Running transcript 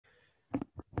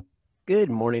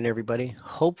Good morning, everybody.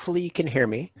 Hopefully you can hear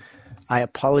me. I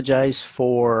apologize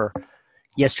for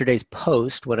yesterday's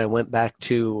post. When I went back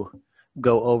to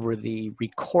go over the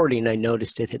recording, I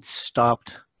noticed it had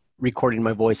stopped recording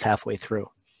my voice halfway through.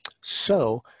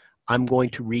 So I'm going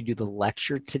to redo the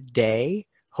lecture today.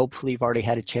 Hopefully you've already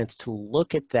had a chance to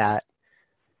look at that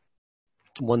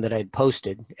one that I had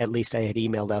posted. At least I had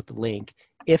emailed out the link.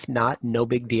 If not, no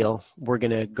big deal. We're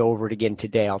going to go over it again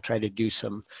today. I'll try to do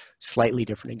some slightly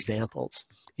different examples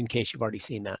in case you've already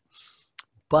seen that.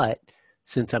 But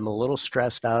since I'm a little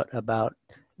stressed out about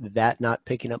that not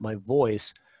picking up my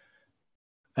voice,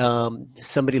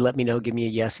 somebody let me know, give me a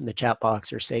yes in the chat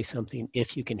box or say something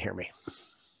if you can hear me.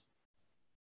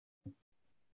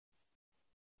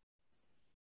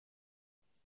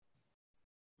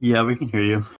 Yeah, we can hear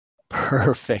you.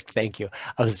 Perfect, thank you.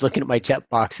 I was looking at my chat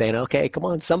box saying, okay, come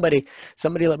on, somebody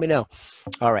let me know.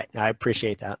 All right, I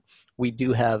appreciate that. We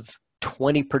do have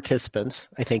 20 participants.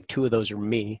 I think 2 of those are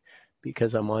me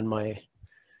because I'm on my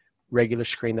regular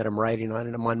screen that I'm writing on,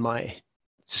 and I'm on my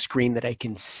screen that I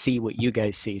can see what you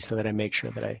guys see so that I make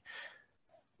sure that I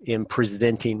am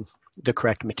presenting the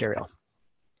correct material.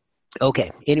 Okay,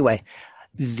 anyway,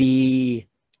 the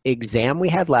exam we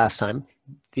had last time,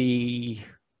 the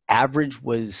average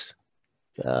was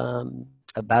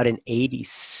about an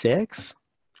 86,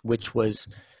 which was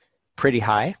pretty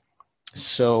high.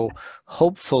 So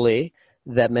hopefully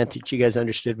that meant that you guys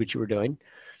understood what you were doing.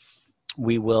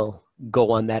 We will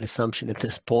go on that assumption at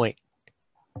this point.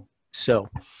 So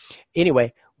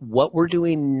anyway, what we're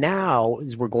doing now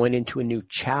is we're going into a new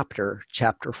chapter,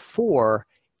 chapter 4.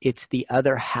 It's the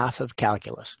other half of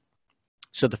calculus.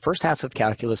 So the first half of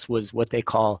calculus was what they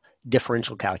call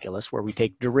differential calculus, where we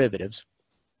take derivatives,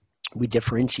 we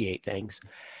differentiate things.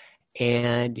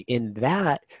 And in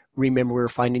that, remember, we were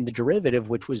finding the derivative,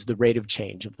 which was the rate of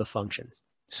change of the function.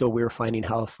 So we were finding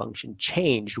how a function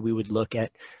changed. We would look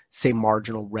at, say,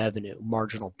 marginal revenue,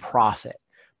 marginal profit.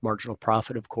 Marginal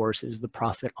profit, of course, is the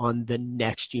profit on the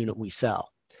next unit we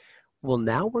sell. Well,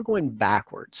 now we're going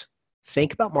backwards.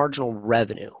 Think about marginal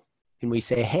revenue. And we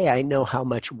say, hey, I know how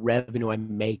much revenue I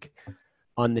make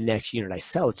on the next unit I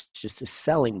sell. It's just the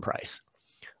selling price.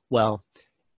 Well,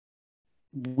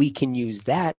 we can use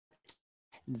that.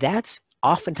 That's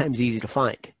oftentimes easy to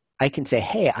find. I can say,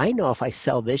 hey, I know if I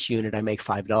sell this unit, I make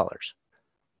 $5.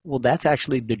 Well, that's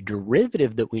actually the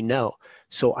derivative that we know.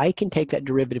 So I can take that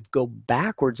derivative, go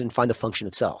backwards, and find the function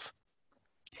itself.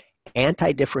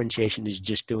 Antidifferentiation is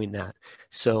just doing that.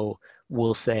 So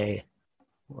we'll say,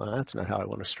 well, that's not how I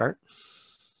want to start.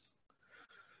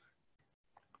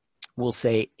 We'll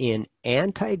say in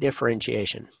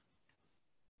antidifferentiation,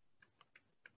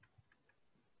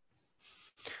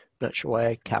 not sure why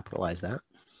I capitalized that,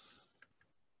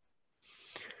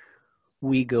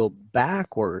 we go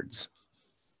backwards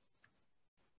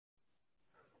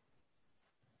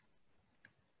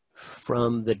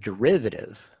from the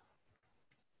derivative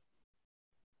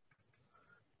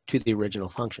to the original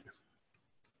function.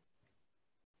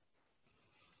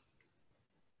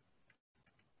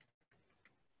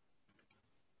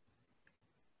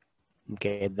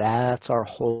 Okay, that's our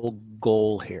whole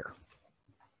goal here.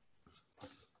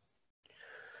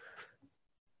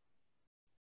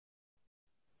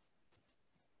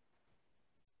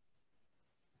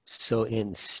 So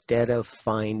instead of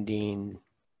finding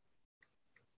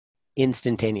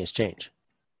instantaneous change,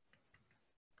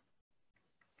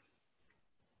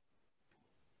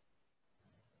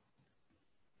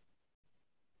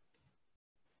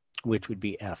 which would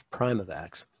be f prime of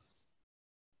x,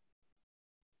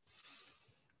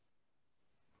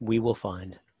 we will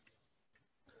find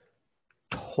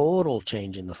total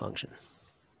change in the function.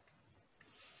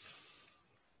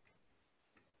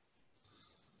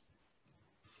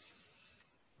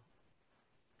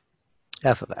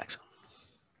 F of x.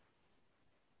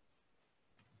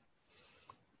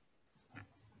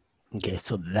 Okay,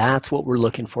 so that's what we're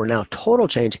looking for now, total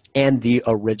change and the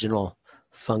original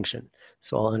function.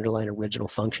 So I'll underline original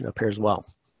function up here as well.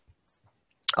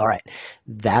 All right,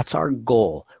 that's our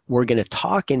goal. We're going to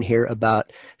talk in here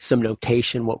about some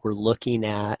notation, what we're looking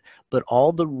at, but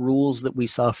all the rules that we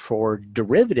saw for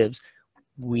derivatives,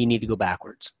 we need to go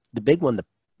backwards. The big one,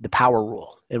 the power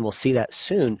rule, and we'll see that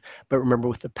soon. But remember,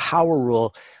 with the power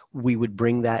rule, we would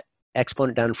bring that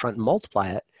exponent down in front and multiply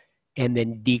it, and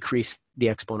then decrease the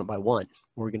exponent by 1.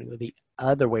 We're going to go the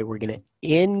other way. We're going to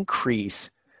increase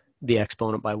the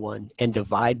exponent by 1 and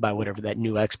divide by whatever that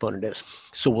new exponent is.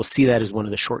 So we'll see that as one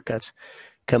of the shortcuts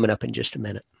coming up in just a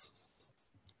minute.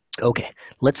 Okay,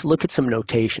 let's look at some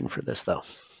notation for this though.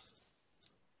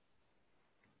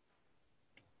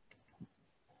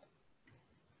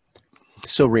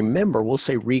 So remember, we'll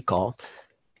say recall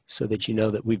so that you know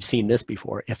that we've seen this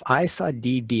before. If I saw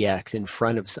d dx in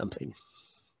front of something,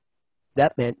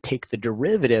 that meant take the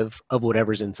derivative of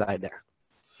whatever's inside there.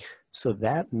 So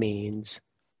that means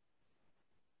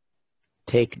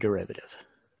take derivative.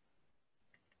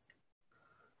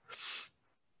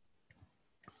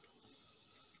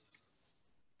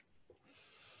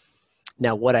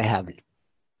 Now what I have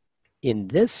in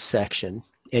this section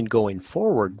and going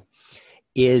forward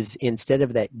is instead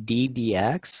of that d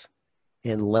dx,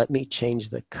 and let me change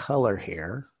the color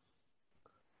here.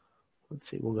 Let's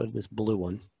see, we'll go to this blue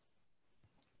one.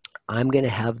 I'm going to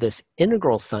have this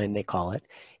integral sign, they call it.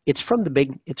 It's from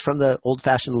the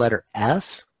old-fashioned letter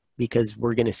S, because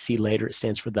we're going to see later it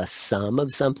stands for the sum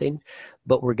of something,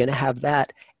 but we're going to have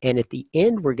that, and at the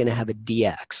end we're going to have a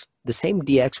dx. The same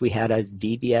dx we had as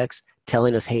d dx,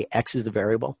 telling us, hey, x is the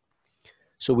variable.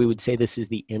 So we would say this is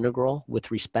the integral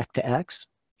with respect to x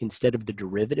instead of the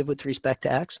derivative with respect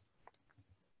to x.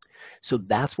 So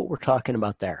that's what we're talking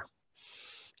about there.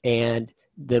 And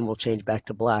then we'll change back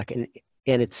to black. And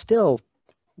it's still,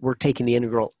 we're taking the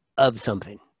integral of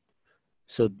something.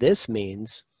 So this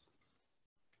means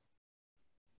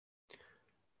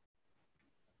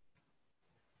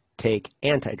take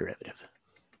antiderivative.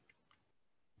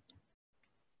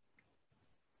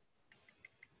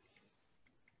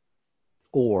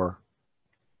 Or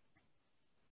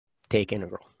take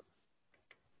integral.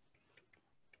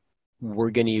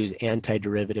 We're going to use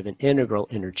antiderivative and integral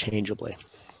interchangeably.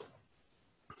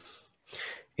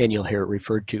 And you'll hear it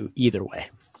referred to either way.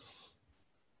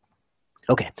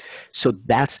 Okay, so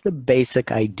that's the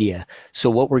basic idea. So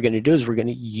what we're going to do is we're going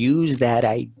to use that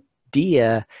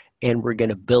idea and we're going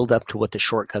to build up to what the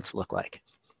shortcuts look like.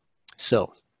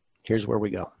 So here's where we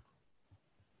go.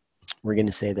 We're going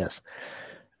to say this.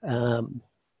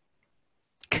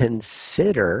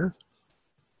 Consider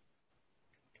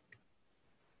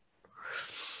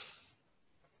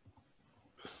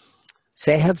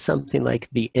say I have something like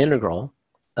the integral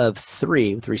of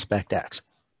 3 with respect to x.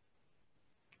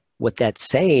 What that's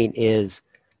saying is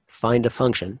find a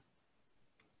function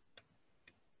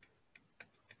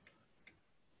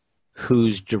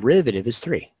whose derivative is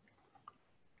 3.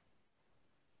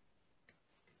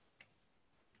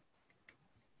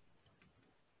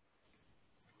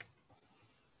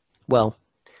 Well,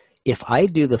 if I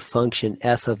do the function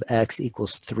f of x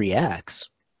equals 3x,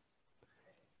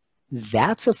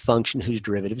 that's a function whose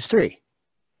derivative is 3.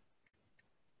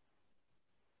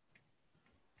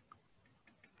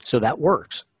 So that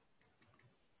works.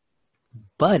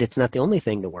 But it's not the only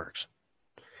thing that works.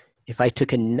 If I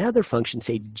took another function,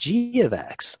 say g of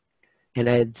x, and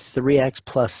I had 3x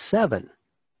plus 7,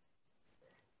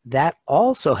 that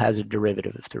also has a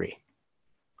derivative of 3.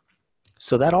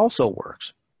 So that also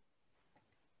works.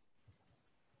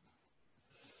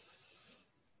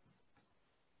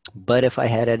 But if I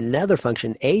had another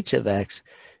function, h of x,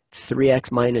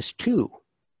 3x minus 2,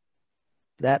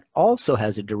 that also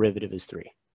has a derivative as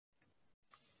 3.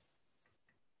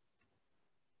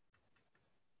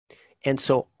 And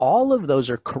so all of those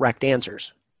are correct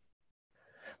answers.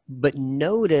 But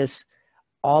notice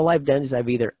all I've done is I've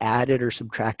either added or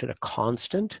subtracted a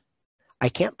constant. I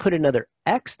can't put another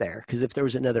x there, because if there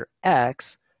was another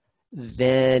x,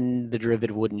 then the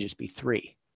derivative wouldn't just be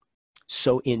 3.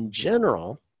 So in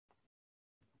general,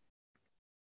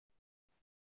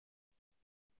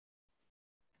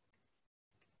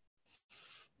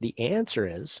 the answer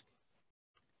is,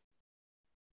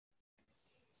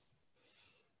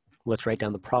 let's write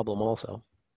down the problem also,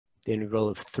 the integral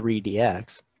of 3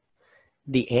 dx.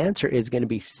 The answer is going to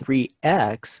be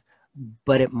 3x,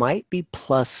 but it might be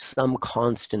plus some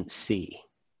constant c.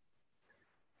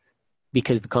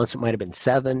 Because the constant might have been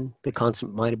 7, the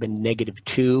constant might have been negative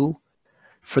 2.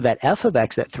 For that f of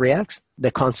x, that 3x, the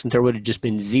constant there would have just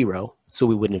been 0, so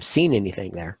we wouldn't have seen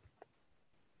anything there.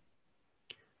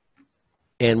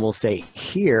 And we'll say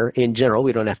here, in general,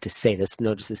 we don't have to say this,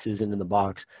 notice this isn't in the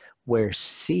box, where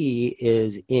c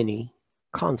is any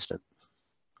constant.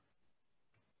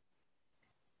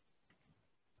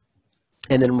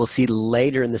 And then we'll see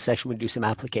later in the section, we do some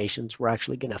applications. We're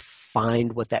actually going to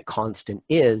find what that constant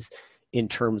is in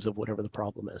terms of whatever the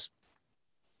problem is.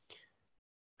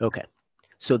 Okay,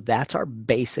 so that's our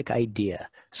basic idea.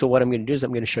 So what I'm going to do is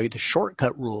I'm going to show you the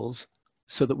shortcut rules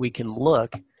so that we can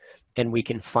look and we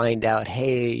can find out,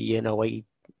 hey, you know,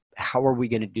 how are we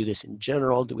going to do this in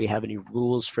general? Do we have any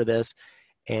rules for this?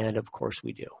 And of course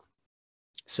we do.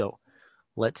 So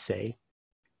let's say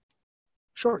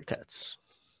shortcuts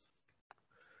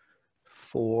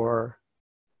for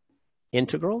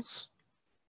integrals.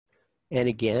 And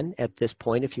again, at this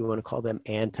point, if you want to call them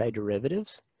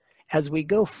antiderivatives, as we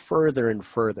go further and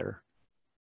further,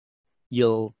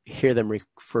 you'll hear them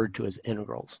referred to as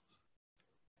integrals.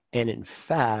 And in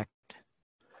fact,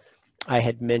 I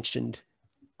had mentioned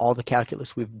all the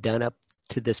calculus we've done up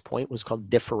to this point was called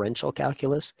differential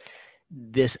calculus.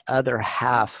 This other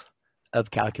half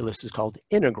of calculus is called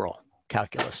integral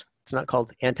calculus. It's not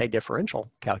called antidifferential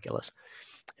calculus.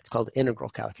 It's called integral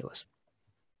calculus.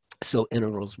 So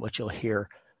integral is what you'll hear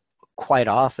quite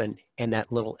often, and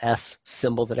that little S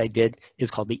symbol that I did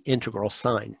is called the integral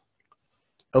sign.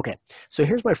 Okay, so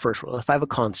here's my first rule. If I have a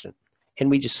constant, and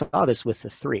we just saw this with the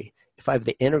 3, if I have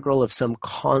the integral of some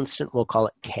constant, we'll call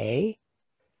it k.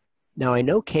 Now I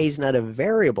know k is not a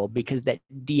variable because that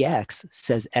dx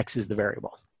says x is the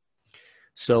variable.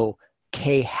 So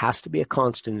k has to be a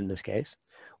constant in this case.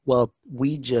 Well,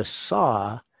 we just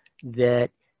saw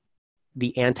that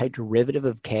the antiderivative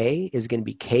of k is going to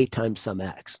be k times some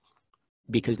x.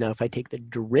 Because now if I take the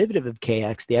derivative of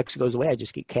kx, the x goes away, I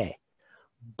just get k.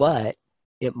 But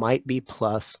it might be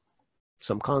plus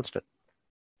some constant.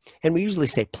 And we usually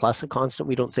say plus a constant.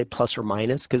 We don't say plus or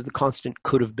minus because the constant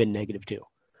could have been -2.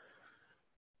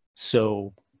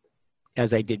 So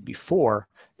as I did before,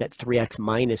 that 3x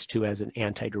minus 2 as an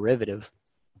antiderivative,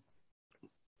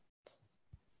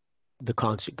 the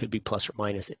constant could be plus or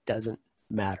minus. It doesn't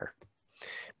matter.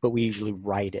 But we usually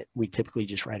write it. We typically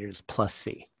just write it as plus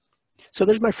c. So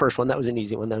there's my first one. That was an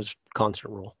easy one. That was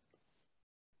constant rule.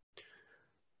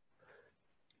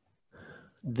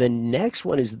 The next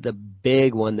one is the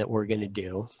big one that we're going to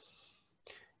do,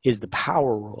 is the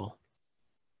power rule.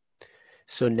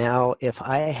 So now if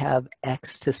I have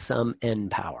x to some n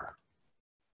power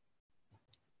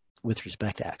with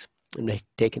respect to x, I'm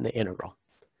taking the integral.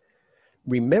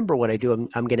 Remember what I do,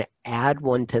 I'm going to add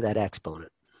 1 to that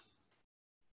exponent.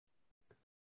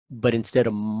 But instead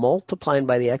of multiplying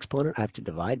by the exponent, I have to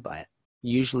divide by it.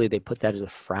 Usually they put that as a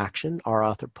fraction. Our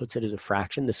author puts it as a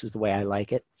fraction. This is the way I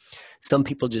like it. Some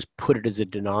people just put it as a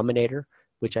denominator,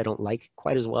 which I don't like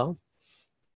quite as well.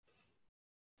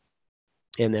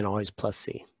 And then always plus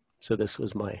c. So this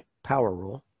was my power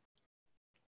rule.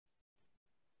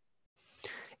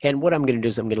 And what I'm going to do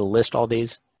is I'm going to list all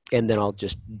these, and then I'll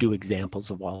just do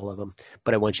examples of all of them.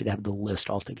 But I want you to have the list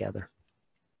all together.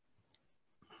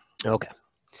 Okay.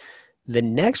 The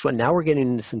next one, now we're getting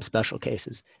into some special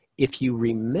cases. If you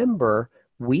remember,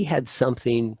 we had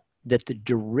something that the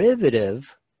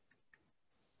derivative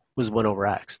was 1 over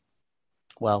x.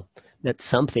 Well, that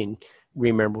something,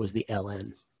 remember, was the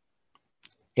ln.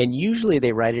 And usually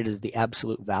they write it as the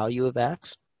absolute value of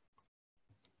x,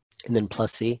 and then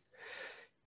plus c.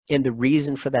 And the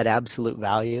reason for that absolute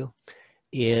value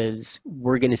is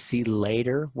we're going to see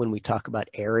later when we talk about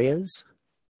areas,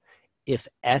 if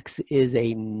x is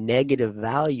a negative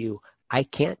value, I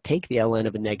can't take the ln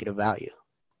of a negative value.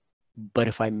 But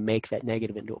if I make that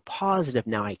negative into a positive,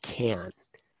 now I can.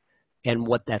 And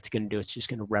what that's going to do, it's just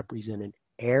going to represent an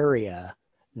area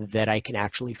that I can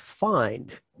actually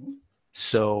find.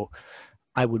 So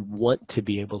I would want to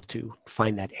be able to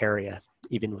find that area,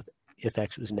 even with, if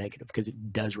x was negative, because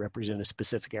it does represent a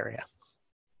specific area.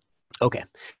 Okay,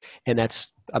 and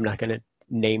that's, I'm not going to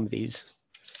name these.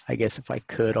 I guess if I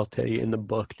could, I'll tell you in the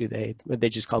book, they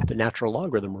just call it the natural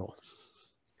logarithm rule.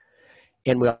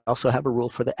 And we also have a rule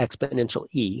for the exponential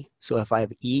e. So if I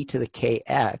have e to the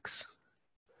kx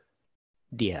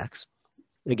dx,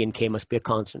 again, k must be a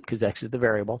constant because x is the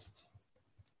variable.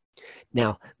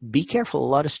 Now, be careful. A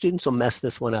lot of students will mess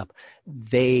this one up.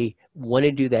 They want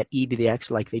to do that e to the x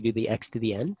like they do the x to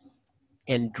the n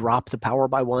and drop the power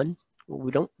by 1. Well,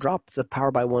 we don't drop the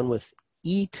power by 1 with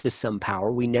e to some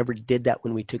power. We never did that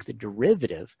when we took the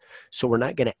derivative. So we're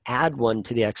not going to add 1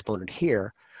 to the exponent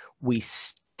here. We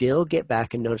still get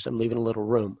back, and notice I'm leaving a little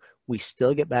room, we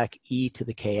still get back e to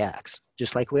the kx,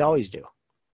 just like we always do.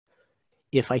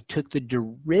 If I took the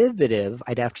derivative,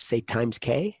 I'd have to say times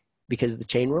k because of the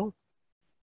chain rule,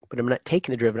 but I'm not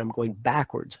taking the derivative, I'm going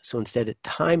backwards. So instead of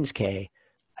times k,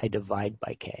 I divide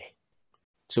by k.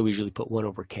 So we usually put 1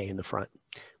 over k in the front.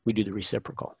 We do the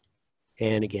reciprocal.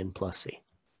 And again, plus c.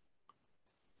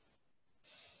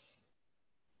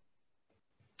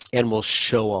 And we'll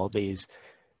show all these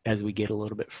as we get a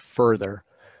little bit further.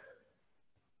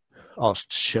 I'll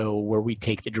show where we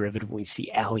take the derivative and we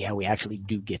see, oh yeah, we actually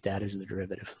do get that as the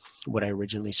derivative, what I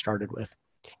originally started with.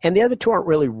 And the other two aren't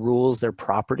really rules, they're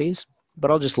properties, but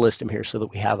I'll just list them here so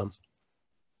that we have them.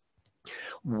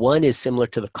 One is similar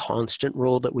to the constant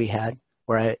rule that we had,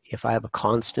 where if I have a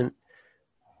constant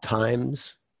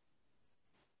times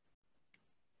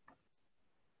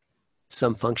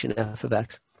some function f of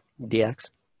x dx.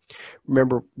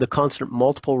 Remember, the constant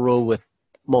multiple rule with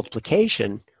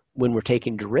multiplication, when we're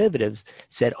taking derivatives,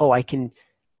 said, oh, I can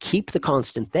keep the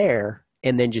constant there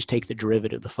and then just take the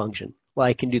derivative of the function. Well,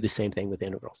 I can do the same thing with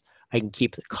integrals. I can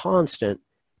keep the constant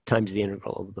times the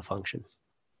integral of the function.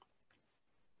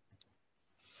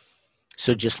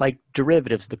 So just like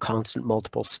derivatives, the constant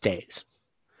multiple stays.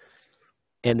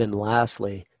 And then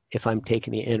lastly, if I'm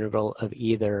taking the integral of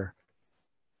either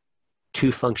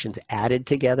two functions added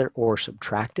together or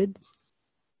subtracted,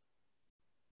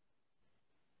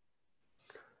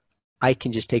 I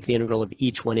can just take the integral of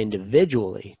each one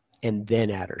individually and then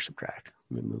add or subtract.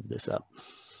 Let me move this up.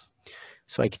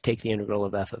 So I could take the integral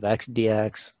of f of x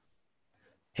dx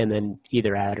and then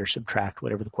either add or subtract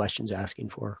whatever the question's asking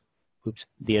for. Oops,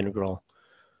 the integral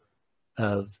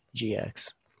of gx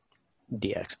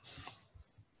dx.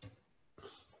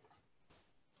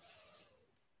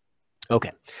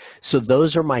 Okay, so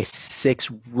those are my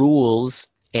 6 rules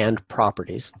and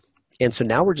properties. And so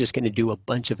now we're just going to do a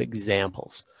bunch of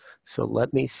examples. So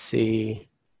let me see.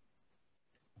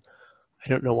 I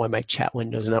don't know why my chat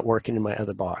window is not working in my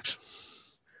other box.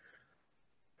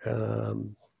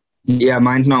 Yeah,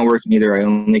 mine's not working either. I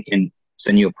only can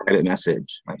send you a private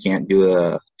message. I can't do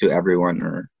a to everyone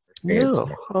or no.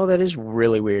 Oh, that is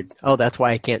really weird. Oh, that's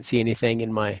why I can't see anything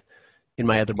in my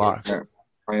other box. Yeah,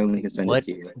 I only can send it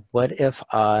to you. What if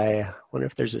I wonder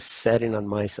if there's a setting on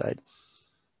my side?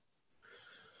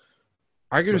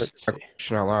 I could just say a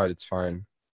question out loud. It's fine.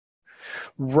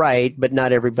 Right, but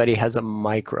not everybody has a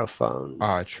microphone.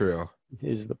 Ah, true.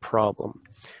 Is the problem.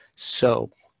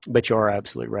 So, but you are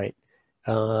absolutely right.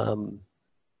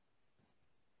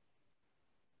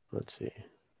 Let's see.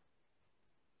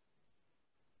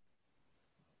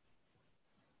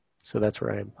 So that's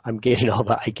where I'm getting all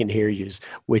the I can hear yous,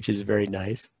 which is very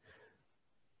nice.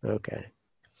 Okay.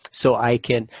 So I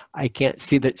can't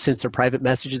see that since they're private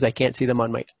messages, I can't see them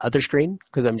on my other screen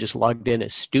because I'm just logged in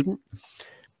as student,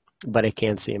 but I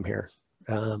can see them here.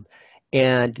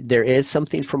 And there is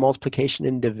something for multiplication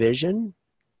and division,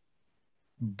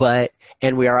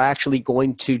 and we are actually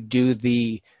going to do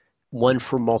the one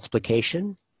for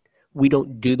multiplication. We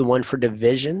don't do the one for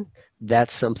division.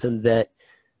 That's something that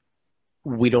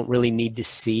we don't really need to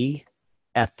see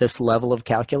at this level of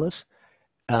calculus.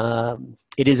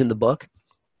 It is in the book.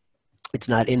 It's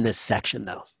not in this section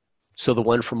though. So the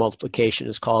one for multiplication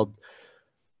is called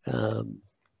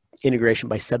integration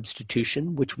by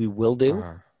substitution, which we will do.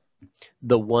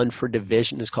 The one for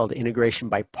division is called integration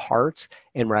by parts,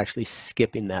 and we're actually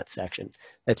skipping that section.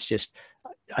 That's just,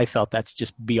 I felt that's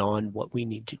just beyond what we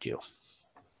need to do.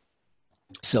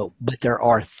 So, but there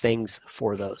are things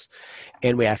for those.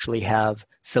 And we actually have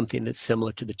something that's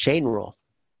similar to the chain rule,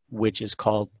 which is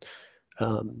called,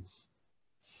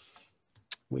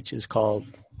 what's it called?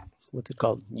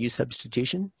 Use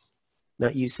substitution?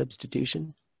 Not use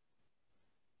substitution?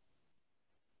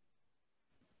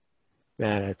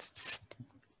 Man, it's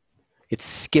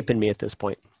skipping me at this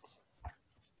point.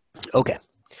 Okay.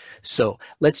 So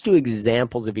let's do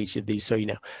examples of each of these so you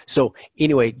know. So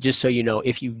anyway, just so you know,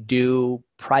 if you do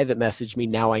private message me,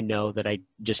 now I know that I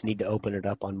just need to open it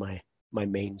up on my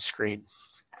main screen.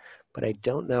 But I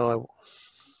don't know. I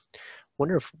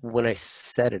wonder if when I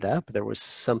set it up, there was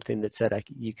something that said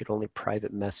you could only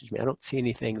private message me. I don't see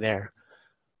anything there.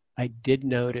 I did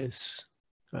notice,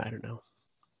 I don't know.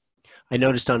 I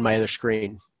noticed on my other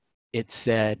screen, it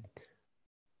said,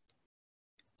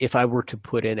 if I were to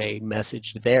put in a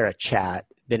message there, a chat,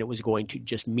 then it was going to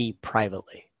just me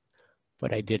privately.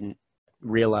 But I didn't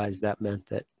realize that meant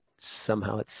that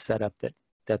somehow it's set up that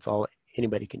that's all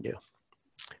anybody can do.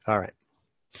 All right.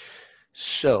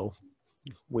 So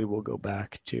we will go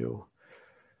back to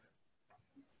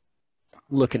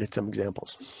looking at some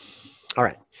examples. All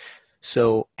right.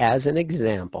 So as an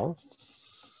example,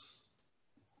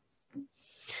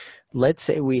 let's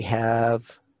say we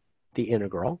have the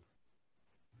integral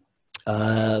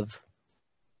of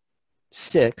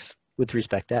 6 with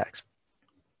respect to x.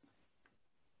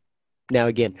 Now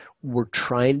again, we're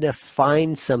trying to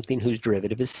find something whose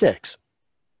derivative is 6.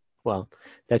 Well,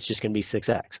 that's just going to be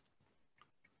 6x.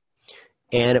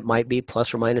 And it might be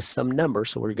plus or minus some number,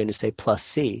 so we're going to say plus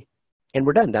c, and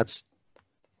we're done. That's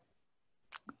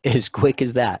as quick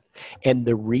as that. And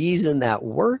the reason that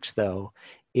works, though,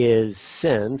 is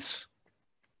since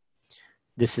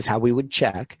this is how we would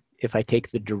check. If I take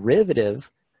the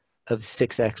derivative of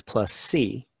 6x plus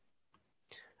c,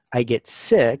 I get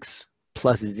 6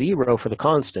 plus 0 for the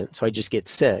constant, so I just get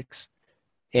 6.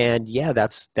 And yeah,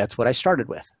 that's what I started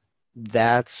with.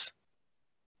 That's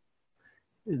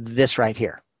this right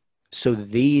here. So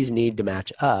these need to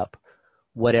match up.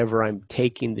 Whatever I'm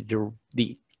taking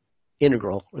the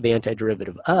integral, or the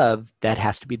antiderivative of, that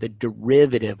has to be the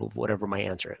derivative of whatever my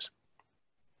answer is.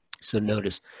 So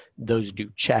notice those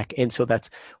do check. And so that's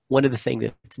one of the things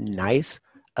that's nice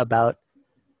about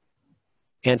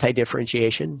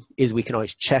antidifferentiation, is we can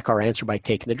always check our answer by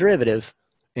taking the derivative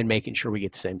and making sure we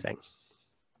get the same thing.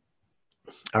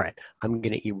 All right, I'm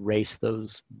going to erase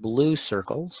those blue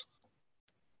circles.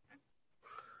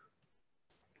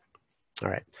 All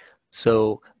right,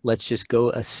 so let's just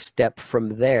go a step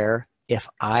from there. If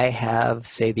I have,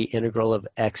 say, the integral of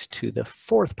x to the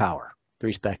 4th power with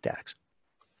respect to x.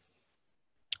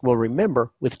 Well,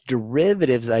 remember, with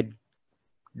derivatives, I'd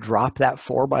drop that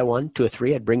 4 by 1 to a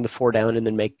 3. I'd bring the 4 down and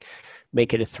then make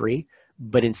it a 3.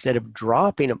 But instead of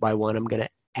dropping it by 1, I'm going to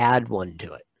add 1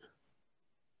 to it.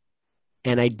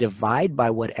 And I divide by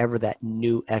whatever that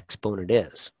new exponent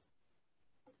is.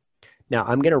 Now,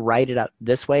 I'm going to write it out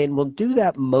this way, and we'll do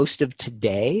that most of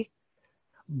today.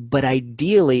 But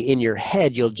ideally, in your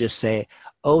head, you'll just say,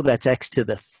 oh, that's x to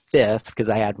the 5th, because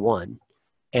I add 1,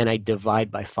 and I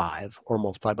divide by 5, or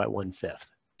multiply by 1/5.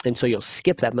 And so you'll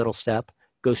skip that middle step,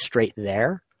 go straight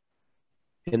there,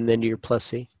 and then do your plus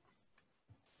c,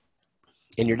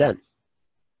 and you're done.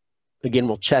 Again,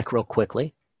 we'll check real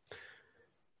quickly,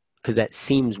 because that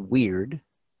seems weird.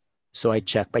 So I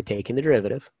check by taking the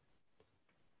derivative.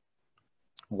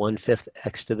 1/5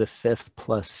 x to the 5th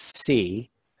plus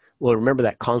c. Well, remember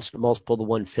that constant multiple, the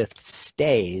 1/5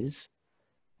 stays,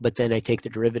 but then I take the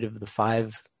derivative of the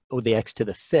 5, or the x to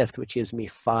the 5th, which gives me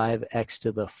 5x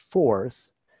to the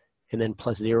 4th, and then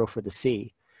plus 0 for the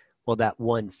c. Well, that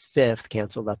 1/5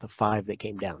 canceled out the 5 that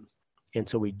came down. And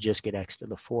so we just get x to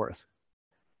the 4th,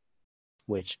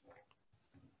 which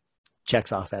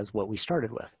checks off as what we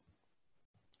started with.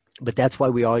 But that's why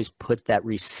we always put that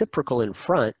reciprocal in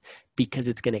front, because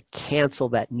it's going to cancel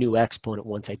that new exponent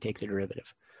once I take the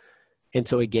derivative. And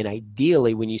so again,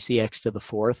 ideally, when you see x to the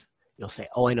 4th, you'll say,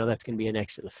 oh, I know that's going to be an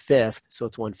x to the 5th, so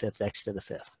it's 1/5 x to the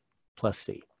 5th plus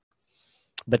c.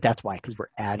 But that's why, because we're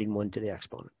adding 1 to the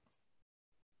exponent.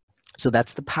 So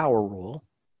that's the power rule.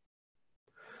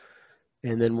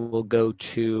 And then we'll go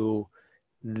to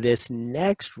this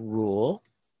next rule.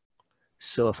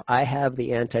 So if I have the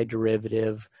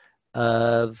antiderivative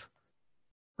of,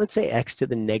 let's say, x to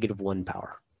the -1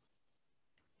 power.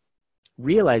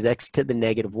 Realize x to the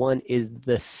 -1 is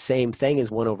the same thing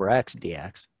as 1 over x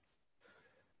dx.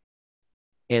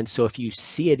 And so if you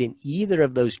see it in either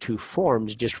of those two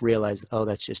forms, just realize, oh,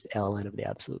 that's just ln of the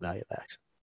absolute value of x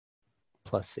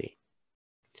plus c.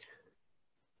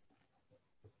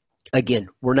 Again,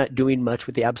 we're not doing much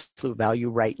with the absolute value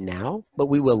right now, but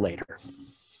we will later.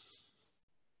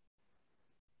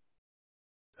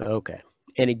 Okay.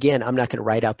 And again, I'm not going to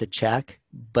write out the check,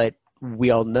 but we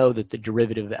all know that the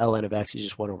derivative of ln of x is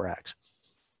just 1 over x,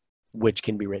 which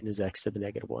can be written as x to the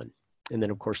 -1. And then,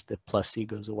 of course, the plus c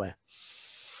goes away.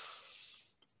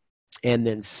 And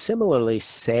then similarly,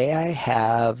 say I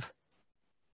have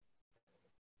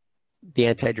the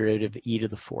antiderivative of e to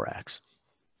the 4x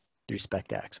with respect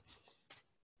to x.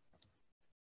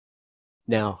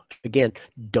 Now, again,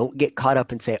 don't get caught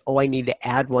up and say, oh, I need to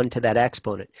add 1 to that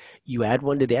exponent. You add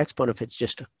 1 to the exponent if it's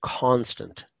just a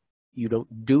constant. You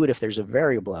don't do it if there's a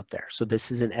variable up there. So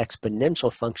this is an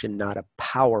exponential function, not a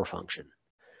power function.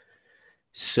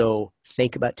 So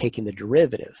think about taking the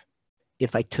derivative.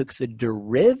 If I took the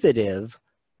derivative,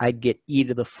 I'd get e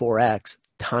to the 4x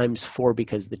times 4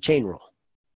 because of the chain rule.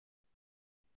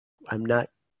 I'm not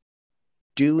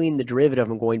doing the derivative,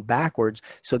 I'm going backwards.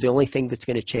 So the only thing that's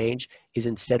going to change is,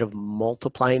 instead of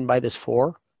multiplying by this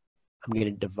 4, I'm going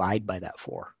to divide by that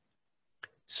 4.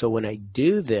 So when I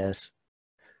do this,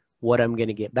 what I'm going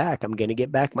to get back, I'm going to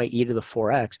get back my e to the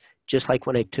 4x. Just like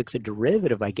when I took the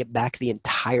derivative, I get back the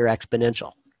entire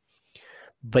exponential.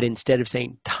 But instead of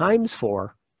saying times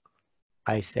 4,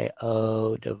 I say,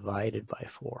 oh, divided by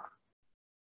 4.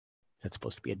 That's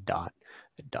supposed to be a dot.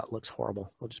 The dot looks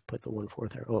horrible. I'll just put the 1/4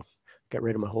 there. Oh, got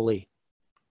rid of my whole e.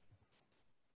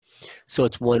 So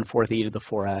it's 1/4 e to the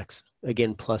 4x,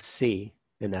 again, plus c,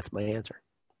 and that's my answer.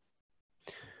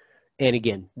 And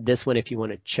again, this one, if you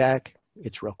want to check,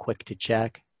 it's real quick to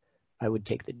check. I would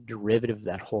take the derivative of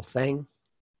that whole thing.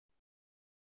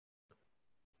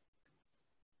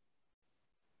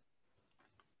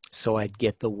 So I'd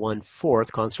get the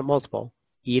 1/4 constant multiple,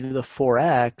 e to the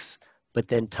 4x, but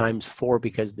then times 4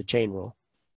 because of the chain rule,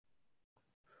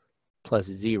 plus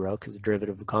 0 because the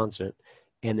derivative of a constant,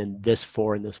 and then this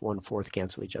 4 and this 1/4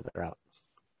 cancel each other out.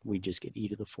 We just get e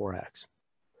to the 4x.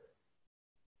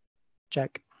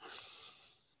 Check.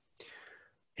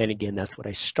 And again, that's what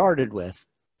I started with,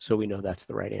 so we know that's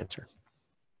the right answer.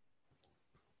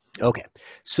 Okay,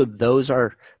 so those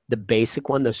are the basic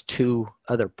one, those two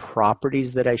other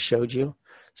properties that I showed you.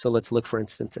 So let's look, for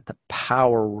instance, at the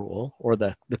power rule, or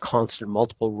the constant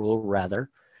multiple rule, rather.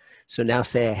 So now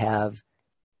say I have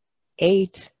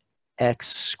 8x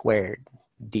squared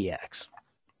dx.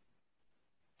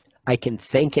 I can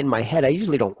think in my head, I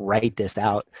usually don't write this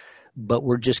out, but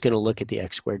we're just going to look at the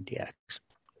x squared dx.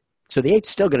 So the 8's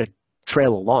still going to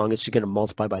trail along. It's just going to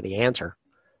multiply by the answer.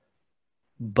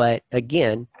 But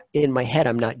again, in my head,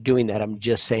 I'm not doing that. I'm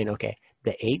just saying, okay,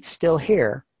 the 8's still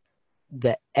here.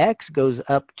 The x goes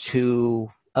up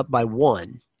by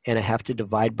 1, and I have to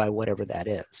divide by whatever that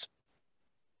is,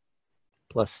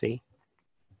 plus c.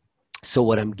 So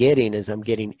what I'm getting is I'm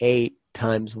getting 8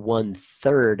 times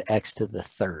 1/3 x to the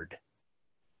third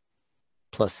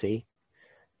plus c.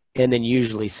 And then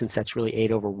usually, since that's really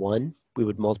 8 over 1, we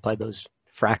would multiply those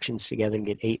fractions together and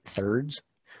get 8/3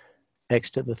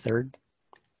 x to the third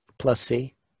plus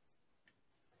c.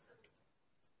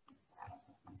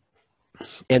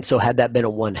 And so had that been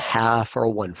a 1/2 or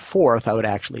a 1/4, I would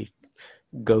actually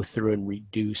go through and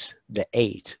reduce the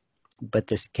 8. But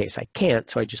this case I can't,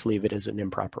 so I just leave it as an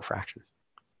improper fraction.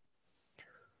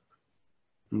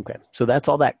 Okay, so that's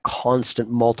all that constant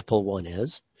multiple one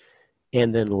is.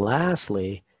 And then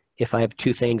lastly, if I have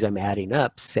two things I'm adding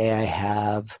up, say I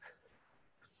have,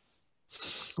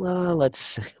 well,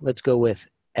 let's go with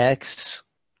x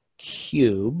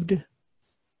cubed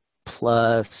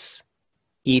plus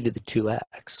e to the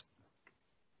 2x.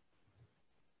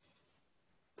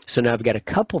 So now I've got a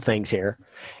couple things here.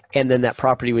 And then that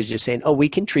property was just saying, oh, we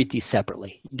can treat these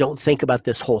separately. Don't think about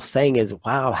this whole thing as,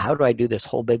 wow, how do I do this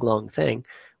whole big long thing?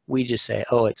 We just say,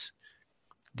 oh, it's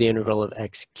the integral of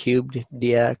x cubed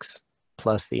dx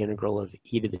plus the integral of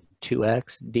e to the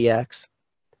 2x dx.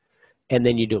 And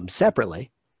then you do them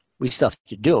separately. We still have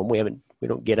to do them. We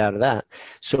don't get out of that.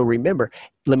 So remember,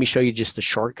 let me show you just the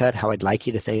shortcut, how I'd like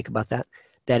you to think about that.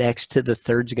 That x to the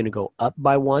third is going to go up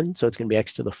by 1, so it's going to be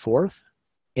x to the fourth,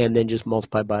 and then just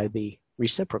multiply by the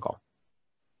reciprocal.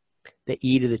 The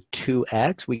e to the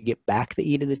 2x, we get back the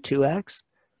e to the 2x,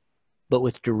 but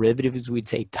with derivatives, we'd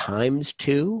say times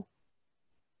 2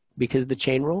 because of the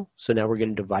chain rule. So now we're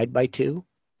going to divide by 2.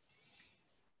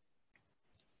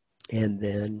 And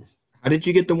then... How did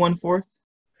you get the 1/4?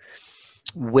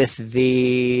 With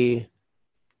the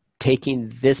taking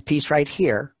this piece right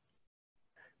here,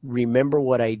 remember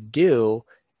what I do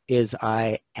is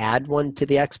I add 1 to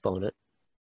the exponent,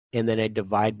 and then I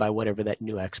divide by whatever that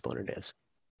new exponent is.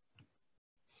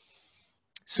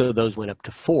 So those went up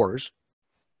to 4s,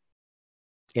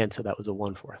 and so that was a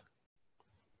 1/4.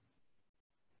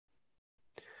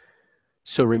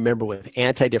 So remember, with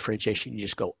antidifferentiation, you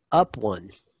just go up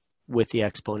 1 with the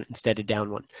exponent instead of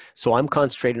down 1. So I'm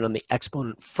concentrating on the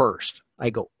exponent first. I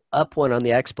go up 1 on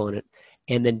the exponent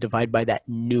and then divide by that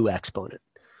new exponent.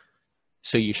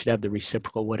 So you should have the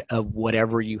reciprocal of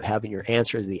whatever you have in your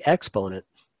answer as the exponent.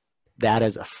 That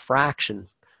as a fraction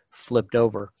flipped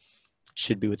over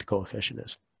should be what the coefficient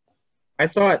is. I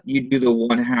thought you'd do the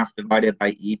 1/2 divided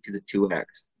by e to the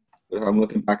 2x. If I'm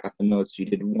looking back at the notes, you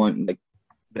did one of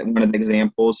the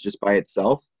examples just by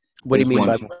itself. What do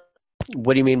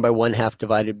you mean by 1/2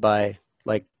 divided by,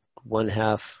 like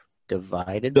 1/2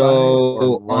 divided by?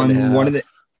 So on one of the,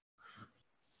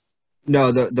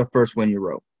 no, the first one you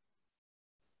wrote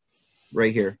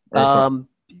right here.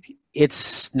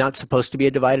 It's not supposed to be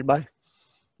a divided by.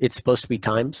 It's supposed to be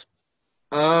times.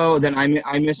 Oh, then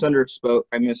I misunderstood.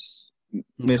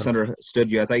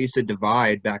 Misunderstood you. I thought you said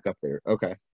divide back up there.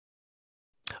 Okay.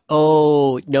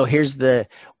 Oh, no,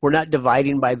 we're not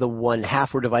dividing by the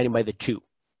 1/2, we're dividing by the 2.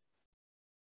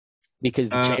 Because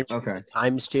the change is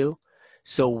times 2.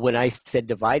 So when I said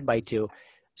divide by 2,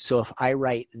 so if I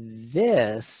write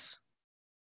this,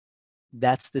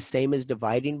 that's the same as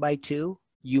dividing by 2.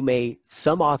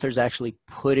 Some authors actually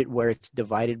put it where it's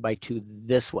divided by 2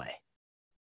 this way.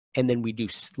 And then we do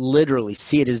literally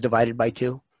see it as divided by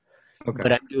 2. Okay.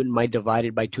 But I'm doing my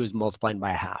divided by 2 is multiplying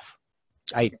by 1/2.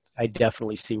 I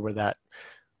definitely see where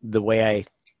the way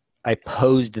I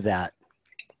posed that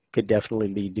could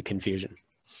definitely lead to confusion.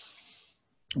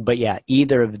 But yeah,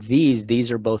 either of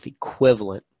these are both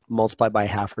equivalent, multiply by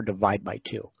 1/2 or divide by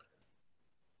 2.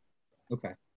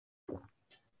 Okay.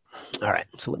 All right,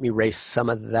 so let me erase some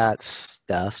of that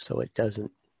stuff so it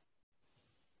doesn't.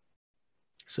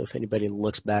 So if anybody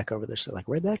looks back over this, they're like,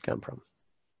 where'd that come from?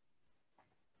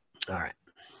 All right.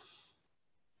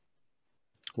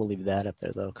 We'll leave that up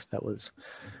there though, because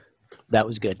that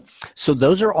was good. So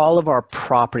those are all of our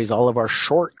properties, all of our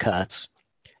shortcuts.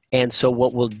 And so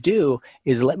what we'll do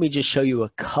is let me just show you a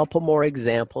couple more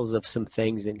examples of some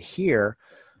things in here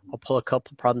I'll pull a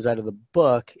couple problems out of the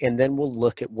book, and then we'll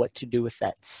look at what to do with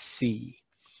that C.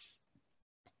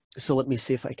 So let me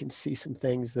see if I can see some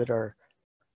things that are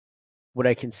what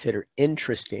I consider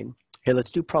interesting. Here,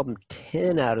 let's do problem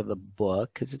 10 out of the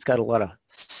book because it's got a lot of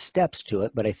steps to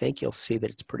it, but I think you'll see that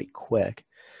it's pretty quick.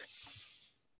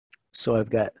 So I've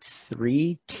got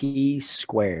 3t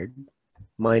squared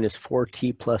minus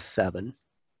 4t plus 7.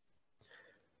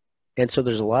 And so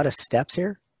there's a lot of steps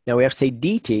here. Now we have to say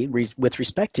dt with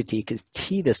respect to t because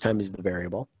t this time is the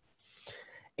variable.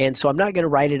 And so I'm not going to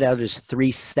write it out as 3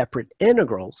 separate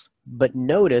integrals, but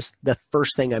notice the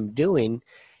first thing I'm doing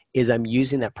is I'm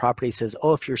using that property that says,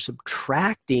 oh, if you're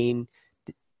subtracting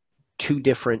 2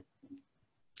 different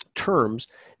terms,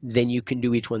 then you can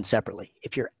do each one separately.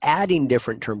 If you're adding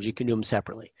different terms, you can do them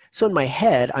separately. So in my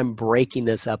head, I'm breaking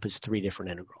this up as 3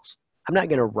 different integrals. I'm not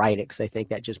going to write it because I think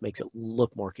that just makes it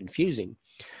look more confusing.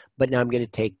 But now I'm going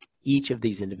to take each of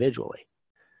these individually.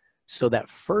 So that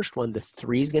first one, the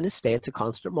 3 is going to stay. It's a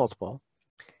constant multiple.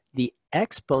 The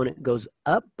exponent goes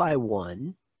up by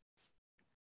 1,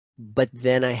 but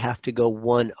then I have to go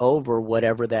 1 over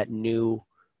whatever that new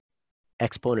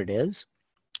exponent is.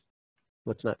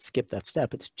 Let's not skip that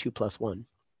step. It's 2 plus 1.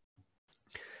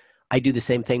 I do the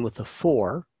same thing with the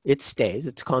 4. It stays.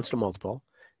 It's a constant multiple.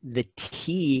 The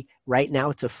t, right now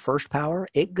it's a first power.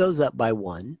 It goes up by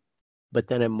 1, but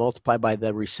then I multiply by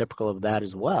the reciprocal of that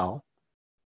as well.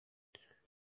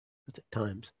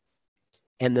 Times.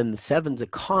 And then the 7's a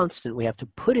constant. We have to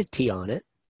put a t on it,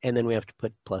 and then we have to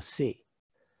put plus c.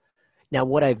 Now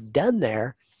what I've done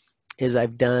there is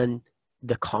I've done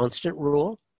the constant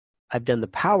rule, I've done the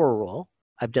power rule,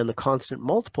 I've done the constant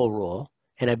multiple rule,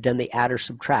 and I've done the add or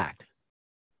subtract.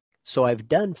 So I've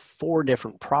done 4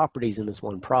 different properties in this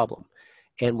one problem,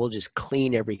 and we'll just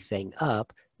clean everything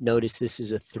up. Notice this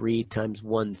is a 3 times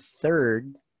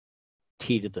 1/3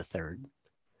 t to the third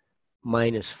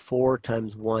minus 4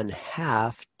 times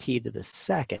 1/2 t to the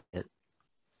second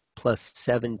plus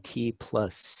 7t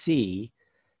plus c.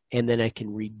 And then I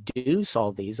can reduce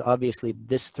all these. Obviously,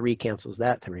 this 3 cancels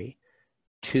that 3.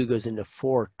 2 goes into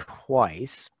 4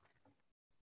 twice.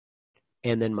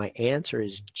 And then my answer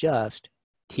is just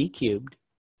t cubed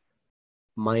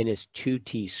minus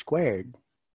 2t squared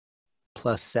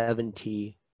plus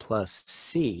 7t plus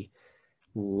c.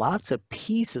 Lots of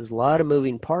pieces, a lot of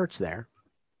moving parts there.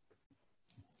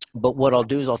 But what I'll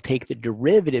do is I'll take the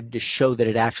derivative to show that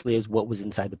it actually is what was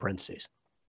inside the parentheses.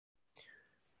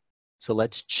 So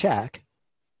let's check.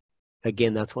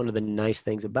 Again, that's one of the nice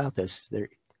things about this. They're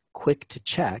quick to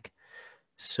check.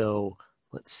 So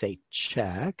let's say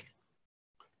check.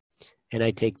 And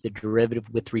I take the derivative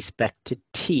with respect to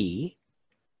t.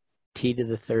 T to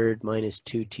the third minus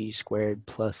 2t squared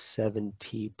plus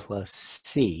 7t plus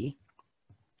c.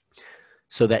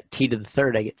 So that t to the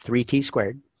third, I get 3t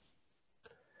squared.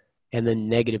 And then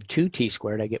negative 2t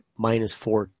squared, I get minus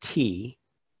 4t.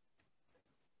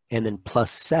 And then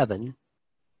plus 7,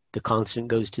 the constant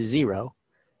goes to 0.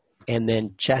 And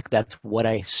then check, that's what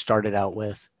I started out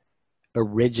with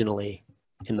originally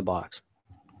in the box.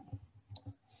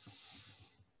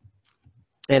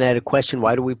 And I had a question,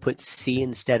 why do we put c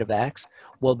instead of x?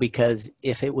 Well, because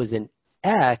if it was an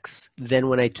x, then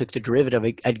when I took the derivative,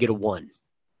 I'd get a 1.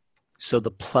 So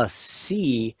the plus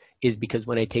c is because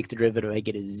when I take the derivative, I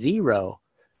get a 0.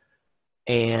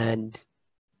 And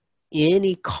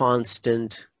any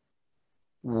constant,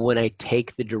 when I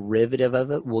take the derivative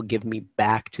of it, will give me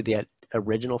back to the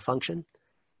original function.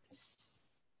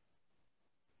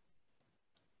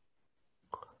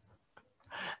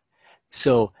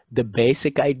 So the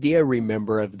basic idea,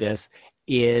 remember, of this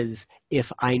is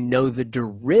if I know the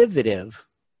derivative,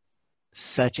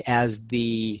 such as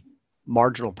the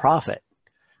marginal profit,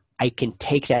 I can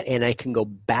take that and I can go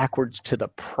backwards to the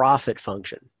profit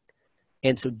function.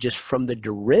 And so just from the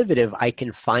derivative, I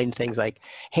can find things like,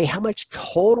 hey, how much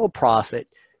total profit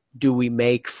do we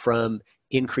make from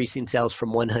increasing sales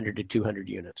from 100 to 200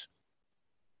 units?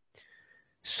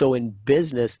 So in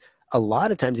business, a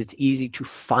lot of times it's easy to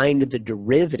find the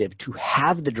derivative, to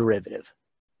have the derivative,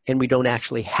 and we don't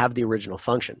actually have the original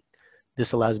function.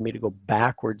 This allows me to go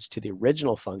backwards to the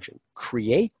original function,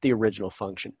 create the original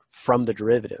function from the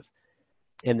derivative,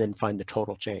 and then find the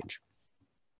total change.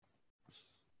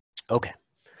 Okay,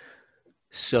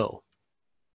 so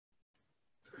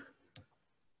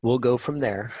we'll go from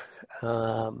there.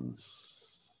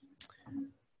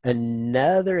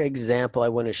 Another example I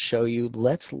want to show you,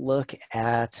 let's look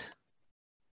at,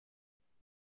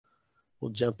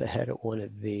 we'll jump ahead at one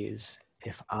of these.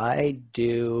 If I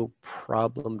do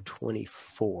problem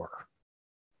 24,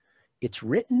 it's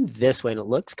written this way and it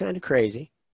looks kind of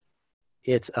crazy.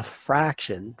 it's a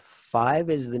fraction. 5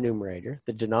 is the numerator.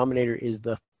 The denominator is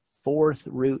the 4th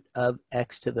root of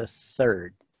x to the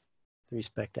 3rd with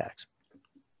respect to x.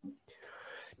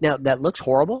 Now, that looks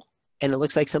horrible, and it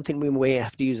looks like something we may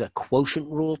have to use a quotient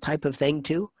rule type of thing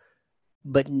too.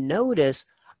 But notice,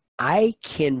 I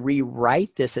can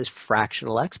rewrite this as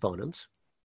fractional exponents.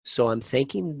 So I'm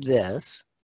thinking this,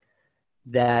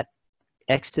 that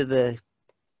x to the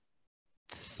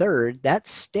 3rd, that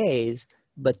stays,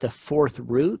 but the 4th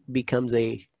root becomes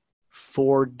a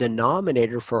 4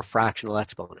 denominator for a fractional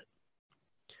exponent.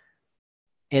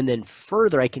 And then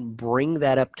further, I can bring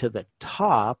that up to the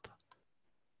top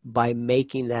by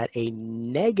making that a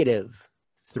negative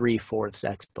 3/4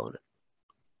 exponent.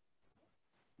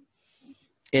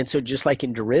 And so just like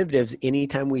in derivatives,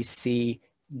 anytime we see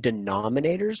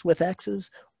denominators with x's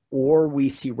or we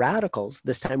see radicals,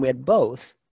 this time we had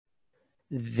both,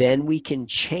 then we can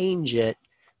change it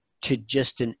to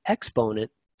just an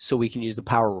exponent so we can use the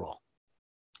power rule.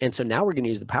 And so now we're going to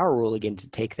use the power rule again to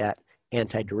take that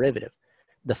antiderivative.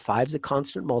 The 5's a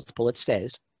constant multiple, it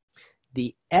stays.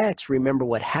 The x, remember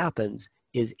what happens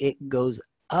is it goes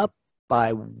up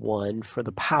by 1 for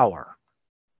the power.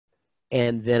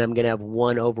 And then I'm going to have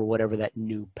 1 over whatever that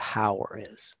new power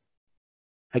is.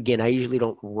 Again, I usually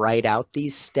don't write out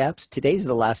these steps. Today's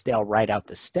the last day I'll write out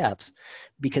the steps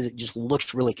because it just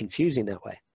looks really confusing that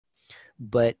way.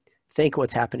 But think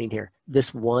what's happening here.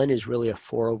 This 1 is really a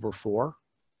 4 over 4.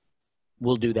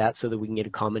 We'll do that so that we can get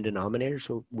a common denominator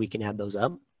so we can add those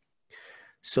up.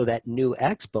 So that new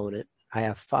exponent, I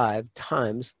have 5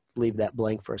 times, leave that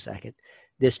blank for a second.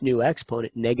 This new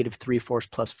exponent, negative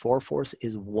 3/4 plus 4/4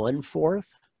 is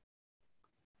 1/4.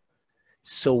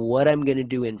 So what I'm going to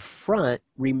do in front,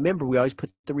 remember we always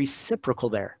put the reciprocal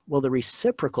there. Well, the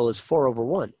reciprocal is 4 over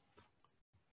 1.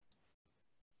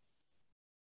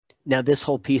 Now this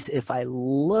whole piece, if I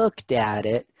looked at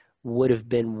it, would have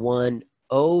been 1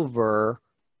 over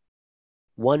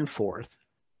 1/4.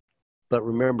 But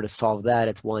remember to solve that,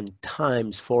 it's 1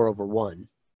 times 4 over 1,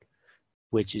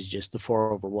 which is just the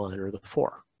 4 over 1 or the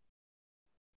 4.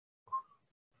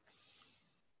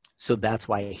 So that's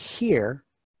why here,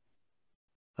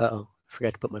 I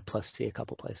forgot to put my plus c a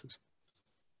couple places.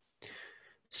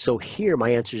 So here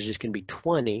my answer is just going to be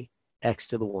 20 x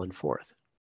to the 1/4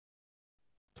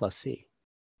 plus c.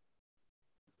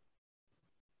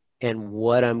 And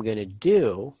what I'm going to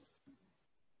do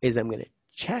is I'm going to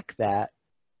check that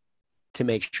to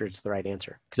make sure it's the right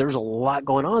answer, because there's a lot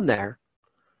going on there.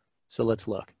 So let's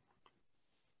look.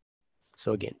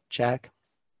 So again, check.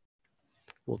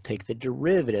 We'll take the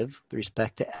derivative with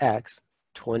respect to x,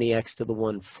 20x to the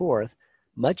 1/4.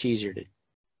 Much easier to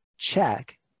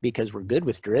check because we're good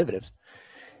with derivatives.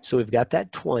 So we've got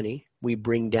that 20. We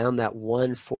bring down that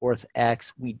 1/4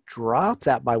 x. We drop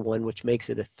that by 1, which makes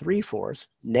it a 3/4,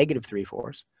 negative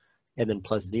 3/4, and then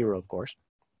plus 0, of course.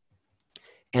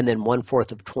 And then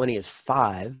 1/4 of 20 is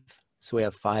 5. So we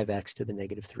have 5x to the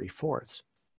negative 3/4,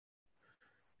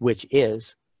 which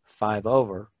is 5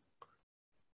 over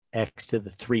x to the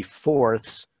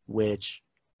 3/4, which,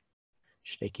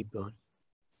 should I keep going?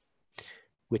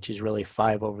 Which is really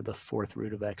 5 over the 4th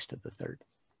root of x to the 3rd.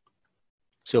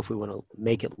 So if we want to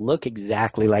make it look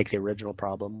exactly like the original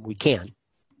problem, we can.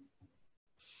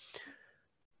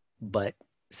 But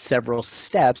several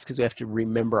steps, because we have to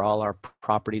remember all our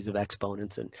properties of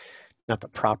exponents, and not the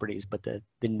properties, but the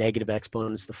negative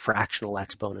exponents, the fractional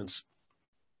exponents,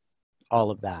 all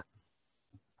of that.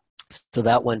 So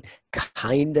that one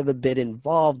kind of a bit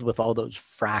involved with all those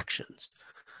fractions.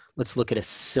 Let's look at a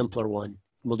simpler one.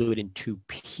 We'll do it in 2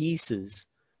 pieces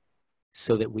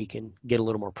so that we can get a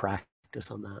little more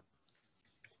practice on that.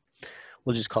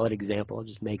 We'll just call it example. I'll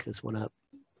just make this one up.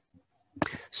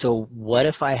 So what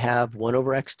if I have 1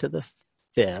 over x to the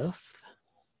 5th,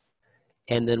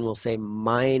 and then we'll say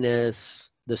minus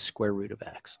the square root of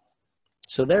x.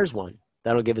 So there's one.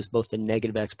 That'll give us both the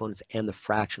negative exponents and the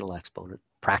fractional exponent.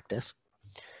 Practice.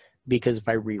 Because if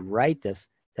I rewrite this,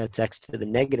 that's x to the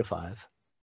negative 5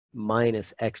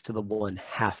 minus x to the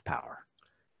 1/2 power.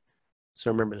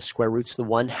 So remember, the square root's the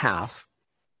 1/2.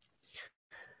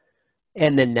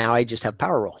 And then now I just have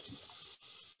power rule.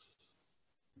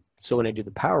 So when I do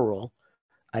the power rule,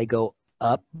 I go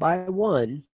up by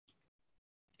 1,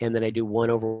 and then I do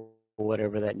 1 over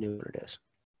whatever that numerator is.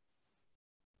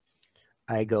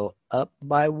 I go up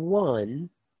by 1,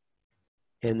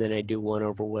 and then I do 1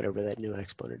 over whatever that new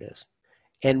exponent is.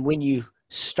 And when you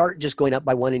start just going up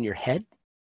by 1 in your head,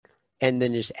 and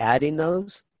then just adding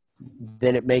those,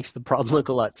 then it makes the problem look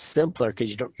a lot simpler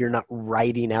because you're not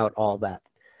writing out all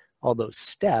those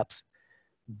steps.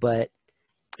 But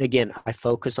again, I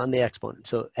focus on the exponent.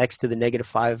 So x to the negative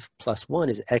 5 plus 1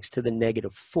 is x to the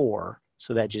negative 4.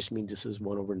 So that just means this is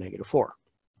 1 over negative 4.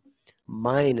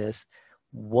 Minus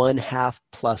 1/2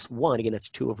 plus 1. Again, that's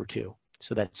 2 over 2.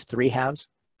 So that's 3/2.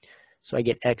 So I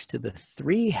get x to the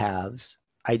 3/2.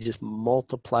 I just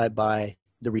multiply by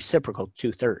the reciprocal,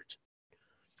 2/3.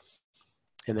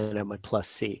 And then I have my plus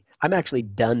c. I'm actually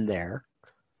done there.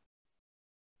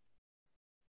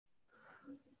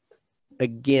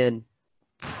 Again,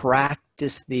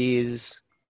 practice these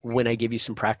when I give you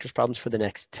some practice problems for the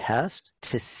next test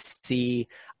to see.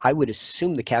 I would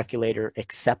assume the calculator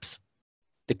accepts,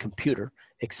 the computer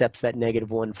accepts that negative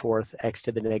 1/4 x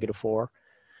to the negative 4,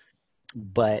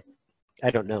 but I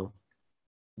don't know.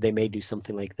 They may do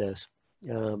something like this.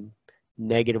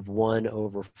 Negative 1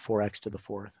 over 4x to the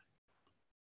 4th.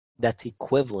 That's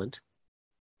equivalent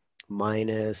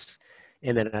minus,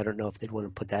 and then I don't know if they'd want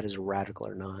to put that as a radical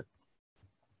or not.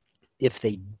 If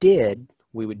they did,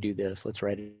 we would do this. Let's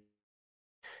write it.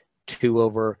 2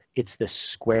 over, it's the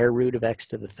square root of x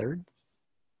to the 3rd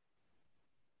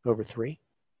over 3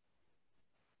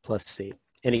 plus c.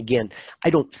 And again,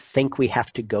 I don't think we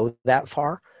have to go that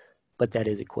far, but that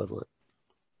is equivalent.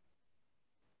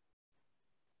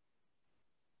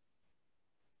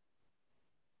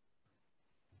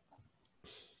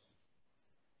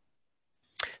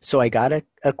 So I got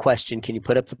a question. Can you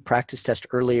put up the practice test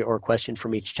early, or a question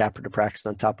from each chapter to practice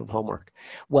on top of homework?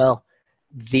 Well,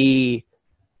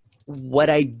 what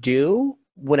I do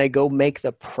when I go make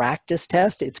the practice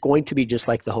test, it's going to be just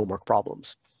like the homework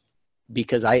problems,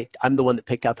 because I'm the one that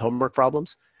picked out the homework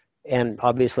problems. And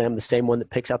obviously I'm the same one that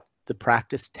picks up the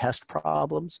practice test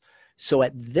problems. So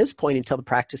at this point, until the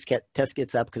practice test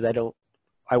gets up, because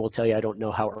I will tell you, I don't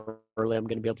know how early I'm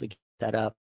going to be able to get that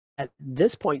up. At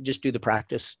this point, just do the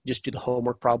practice, just do the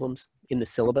homework problems in the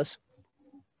syllabus.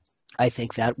 I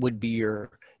think that would be your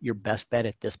best bet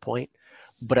at this point.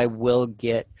 But I will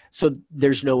get, so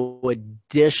there's no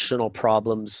additional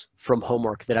problems from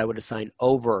homework that I would assign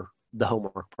over the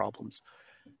homework problems.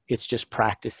 It's just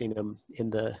practicing them in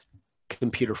the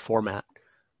computer format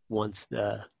once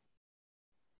the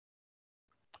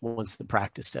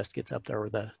practice test gets up there, or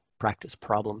the practice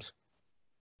problems.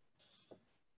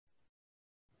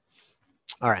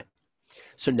 All right.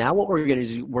 So now what we're going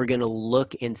to do, we're going to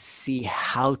look and see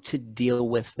how to deal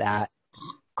with that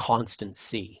constant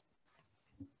c.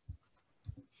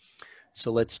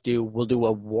 So we'll do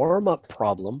a warm-up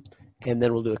problem, and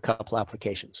then we'll do a couple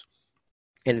applications.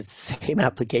 And it's the same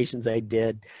applications I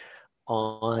did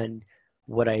on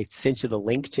what I sent you the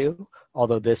link to,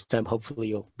 although this time hopefully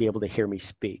you'll be able to hear me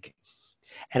speak.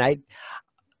 And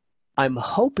I'm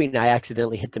hoping I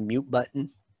accidentally hit the mute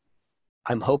button.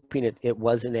 I'm hoping it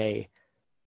wasn't a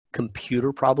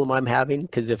computer problem I'm having,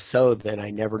 because if so, then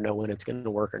I never know when it's going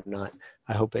to work or not.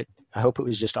 I hope it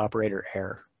was just operator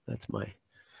error. That's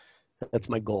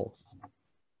my goal.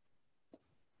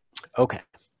 Okay,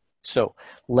 so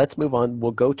let's move on.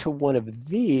 We'll go to one of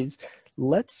these.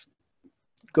 Let's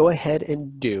go ahead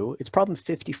and do, it's problem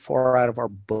 54 out of our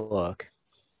book.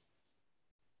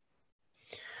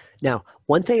 Now,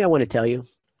 one thing I want to tell you,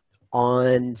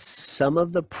 on some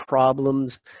of the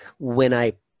problems when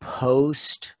I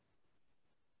post,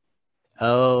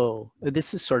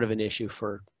 this is sort of an issue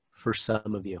for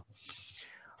some of you.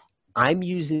 I'm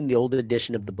using the old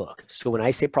edition of the book. So when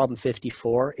I say problem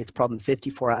 54, it's problem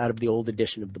 54 out of the old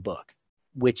edition of the book,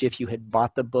 which if you had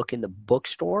bought the book in the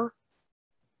bookstore,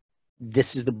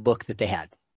 this is the book that they had.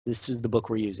 This is the book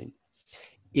we're using.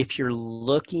 If you're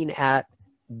looking at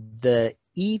the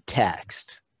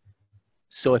e-text,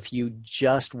 so if you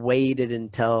just waited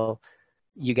until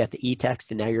you got the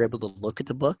e-text and now you're able to look at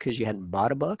the book because you hadn't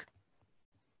bought a book,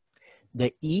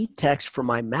 the e-text for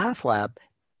my math lab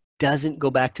doesn't go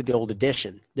back to the old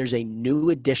edition. There's a new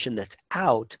edition that's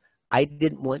out. I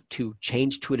didn't want to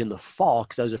change to it in the fall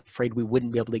because I was afraid we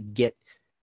wouldn't be able to get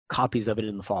copies of it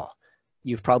in the fall.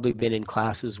 You've probably been in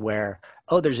classes where,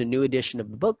 oh, there's a new edition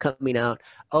of the book coming out.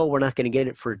 Oh, we're not going to get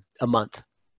it for a month.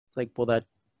 Like, well, that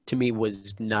to me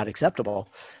was not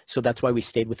acceptable. So that's why we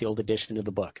stayed with the old edition of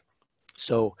the book.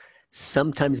 So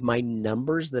sometimes my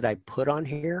numbers that I put on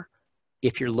here,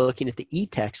 if you're looking at the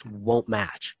e-text, won't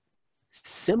match.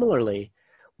 Similarly,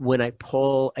 when I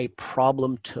pull a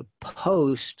problem to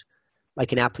post,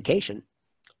 like an application,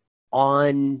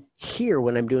 on here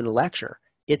when I'm doing a lecture,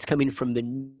 it's coming from the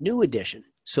new edition.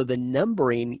 So the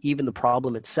numbering, even the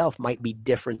problem itself, might be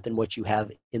different than what you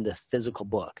have in the physical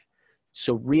book.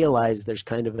 So realize there's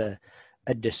kind of a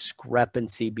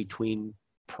discrepancy between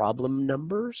problem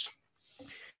numbers,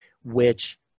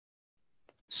 which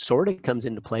sort of comes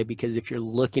into play because if you're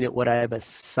looking at what I've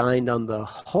assigned on the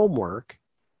homework,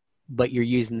 but you're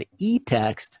using the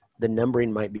e-text, the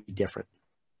numbering might be different.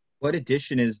 What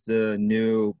edition is the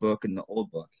new book and the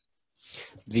old book?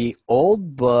 The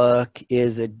old book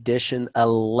is edition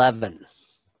 11.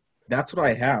 That's what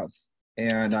I have.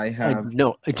 And I have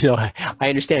No, I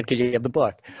understand because you have the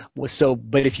book. So,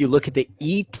 but if you look at the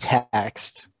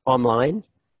e-text online,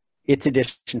 it's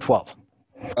edition 12.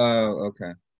 oh,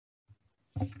 okay.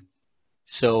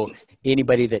 So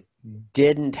anybody that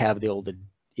didn't have the old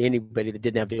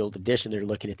edition, they're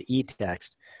looking at the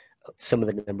e-text. Some of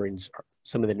the numberings are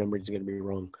going to be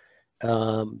wrong.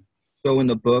 So in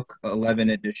the book 11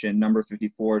 edition, number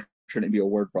 54 shouldn't be a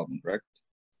word problem, correct?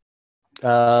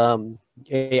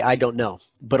 I don't know,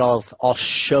 but I'll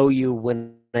show you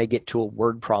when I get to a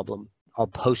word problem. I'll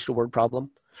post a word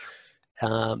problem.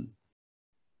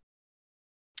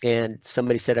 And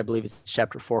somebody said, I believe it's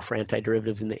chapter 4 for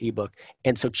antiderivatives in the ebook.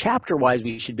 And so chapter wise,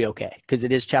 we should be okay because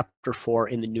it is chapter 4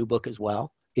 in the new book as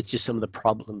well. It's just some of the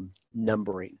problem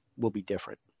numbering will be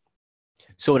different.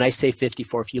 So when I say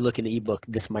 54, if you look in the ebook,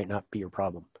 this might not be your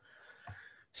problem.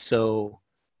 So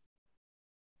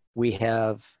we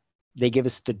have, they give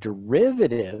us the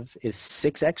derivative is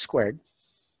 6x squared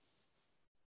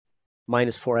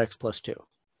minus 4x plus 2.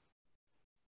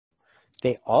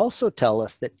 They also tell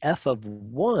us that f of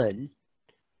 1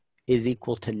 is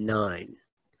equal to 9.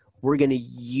 We're going to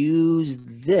use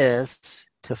this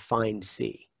to find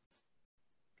c.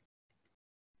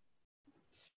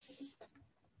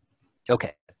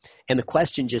 Okay, and the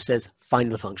question just says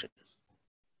find the function.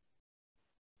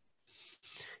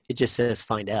 It just says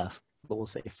find f, but we'll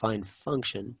say find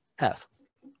function f.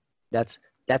 That's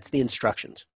the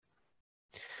instructions.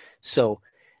 So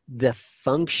the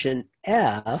function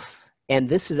f, and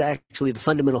this is actually the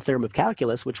fundamental theorem of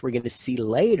calculus, which we're going to see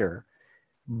later,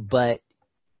 but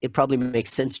it probably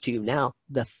makes sense to you now.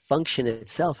 The function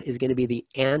itself is going to be the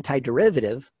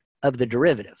antiderivative of the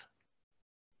derivative.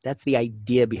 That's the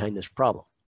idea behind this problem.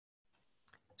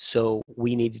 So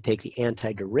we need to take the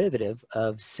antiderivative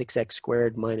of 6x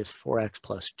squared minus 4x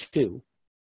plus 2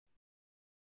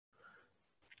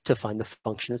 to find the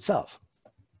function itself.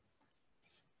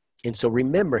 And so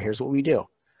remember, here's what we do.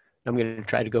 I'm going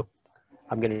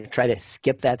to try to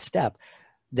skip that step.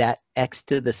 That x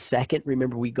to the second,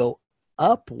 remember we go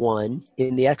up 1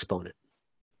 in the exponent.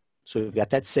 So we've got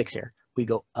that 6 here. We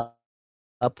go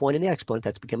up 1 in the exponent,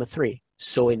 that's become a 3.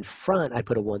 So in front, I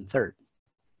put a 1/3.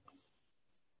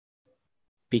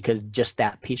 Because just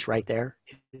that piece right there,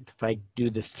 if I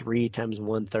do the 3 times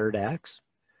 1/3 x,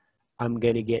 I'm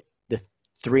going to get the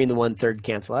 3 and the 1/3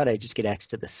 cancel out. I just get x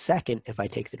to the second if I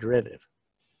take the derivative.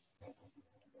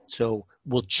 So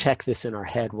we'll check this in our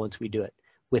head once we do it.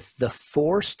 With the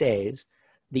 4 stays,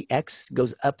 the x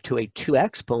goes up to a 2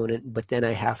 exponent, but then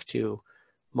I have to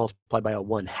multiply by a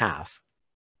 1/2.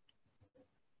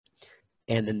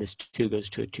 And then this 2 goes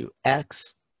to a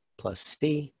 2x plus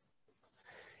c.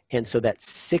 And so that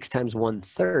 6 times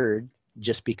 1/3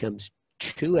 just becomes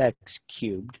 2x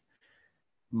cubed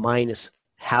minus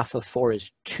half of 4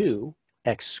 is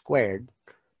 2x squared.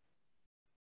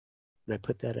 And I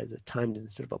put that as a times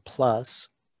instead of a plus,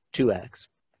 2x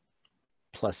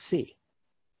plus c.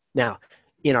 Now,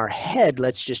 in our head,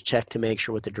 let's just check to make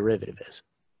sure what the derivative is.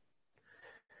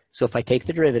 So if I take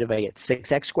the derivative, I get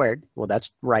 6x squared. Well,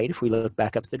 that's right if we look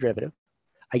back up to the derivative.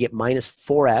 I get minus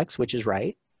 4x, which is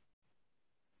right.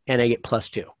 And I get plus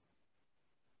 2.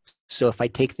 So if I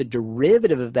take the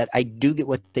derivative of that, I do get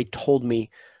what they told me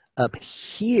up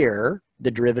here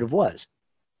the derivative was.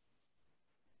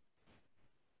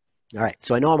 All right,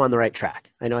 so I know I'm on the right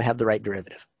track. I know I have the right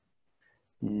derivative.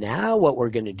 Now what we're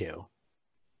going to do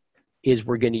is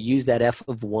we're going to use that f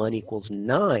of 1 equals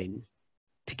 9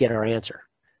 to get our answer.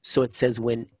 So it says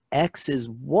when x is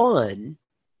 1,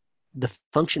 the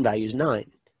function value is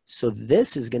 9. So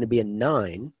this is going to be a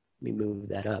 9. Let me move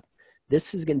that up.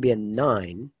 This is going to be a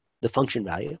 9, the function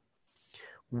value,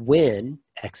 when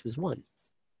x is 1.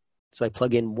 So I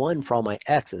plug in 1 for all my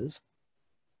x's.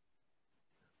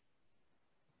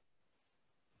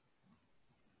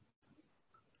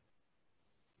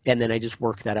 And then I just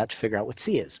work that out to figure out what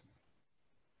c is.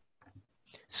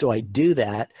 So I do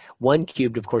that. 1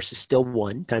 cubed, of course, is still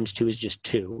 1. Times 2 is just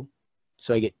 2.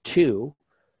 So I get 2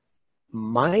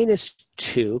 minus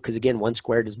 2, because again, 1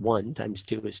 squared is 1, times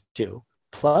 2 is 2,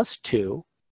 plus 2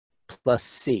 plus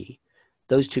c.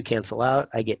 Those two cancel out.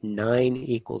 I get 9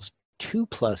 equals 2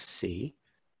 plus c.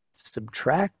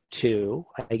 Subtract 2,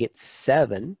 I get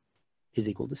 7 is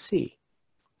equal to c.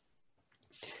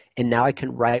 And now I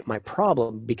can write my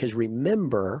problem because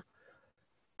remember,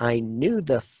 I knew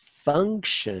the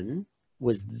function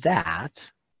was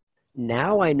that.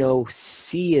 Now I know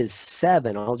c is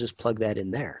 7. I'll just plug that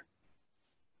in there.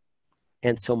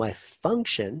 And so my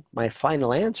function, my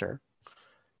final answer,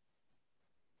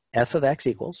 f of x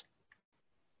equals,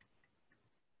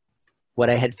 what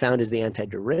I had found is the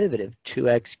antiderivative,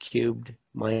 2x cubed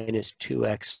minus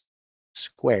 2x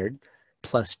squared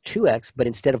plus 2x, but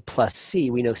instead of plus c,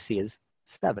 we know c is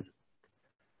 7.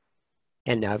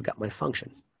 And now I've got my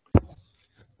function.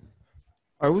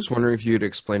 I was wondering if you'd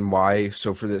explain why.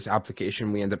 So for this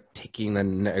application, we end up taking the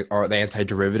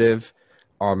antiderivative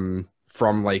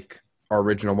from like our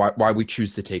original. Why we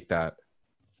choose to take that?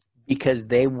 Because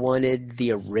they wanted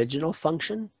the original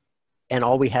function, and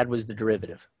all we had was the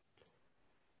derivative.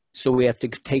 So we have to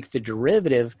take the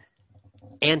derivative,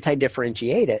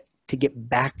 antidifferentiate it to get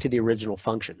back to the original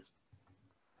function.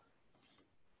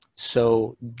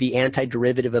 So the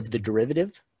antiderivative of the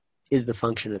derivative is the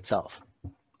function itself.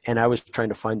 And I was trying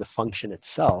to find the function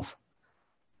itself,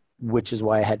 which is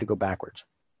why I had to go backwards.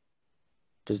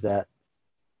 Does that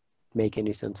make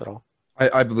any sense at all?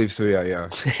 I believe so. Yeah.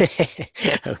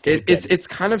 Okay, It's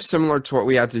kind of similar to what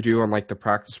we had to do on like the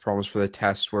practice problems for the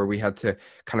test, where we had to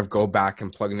kind of go back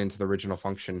and plug it into the original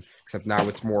function, except now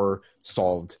it's more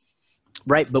solved.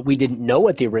 Right, but we didn't know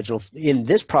what the original, in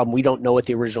this problem, we don't know what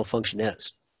the original function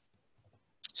is.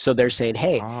 So they're saying,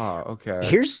 hey, Okay.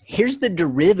 here's the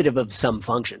derivative of some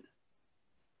function.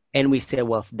 And we say,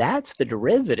 well, if that's the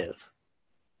derivative,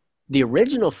 the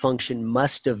original function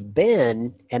must have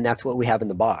been, and that's what we have in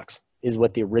the box, is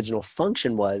what the original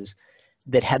function was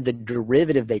that had the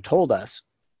derivative they told us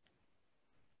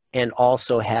and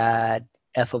also had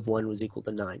f of 1 was equal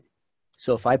to 9.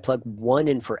 So if I plug 1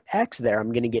 in for x there,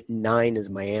 I'm going to get 9 as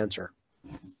my answer.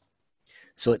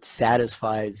 So it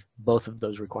satisfies both of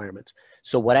those requirements.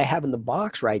 So what I have in the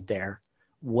box right there,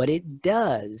 what it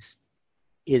does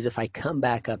is if I come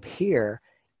back up here,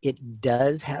 it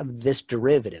does have this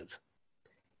derivative.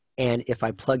 And if I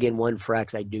plug in 1 for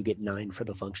x, I do get 9 for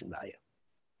the function value.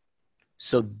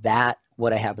 So that,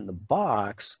 what I have in the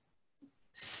box,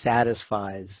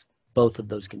 satisfies both of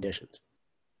those conditions.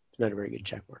 It's not a very good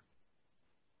check mark.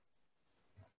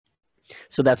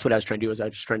 So that's what I was trying to do, is I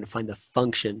was trying to find the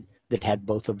function that had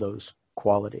both of those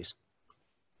qualities.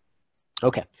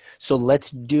 Okay, so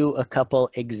let's do a couple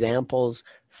examples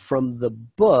from the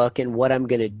book. And what I'm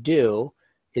going to do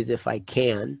is, if I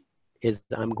can, is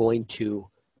I'm going to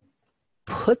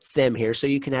put them here so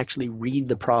you can actually read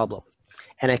the problem.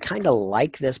 And I kind of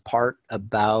like this part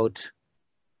about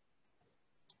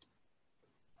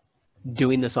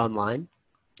doing this online,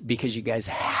 because you guys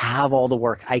have all the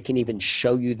work. I can even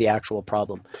show you the actual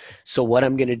problem. So what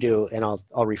I'm going to do, and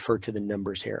I'll refer to the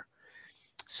numbers here.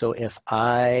 So if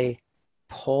I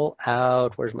pull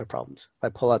out, where's my problems? If I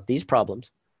pull out these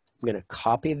problems, I'm going to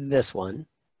copy this one,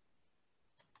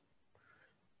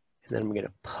 and then I'm going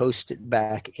to post it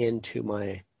back into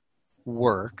my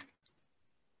work.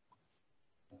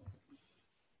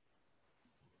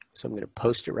 So I'm going to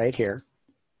post it right here.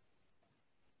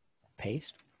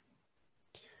 Paste.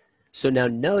 So now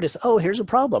notice, oh, here's a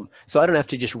problem. So I don't have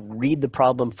to just read the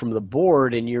problem from the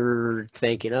board and you're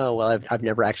thinking, oh, well, I've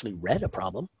never actually read a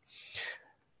problem.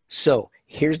 So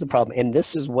here's the problem. And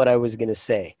this is what I was going to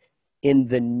say. In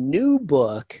the new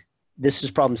book, this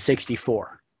is problem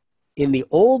 64. In the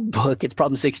old book, it's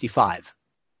problem 65.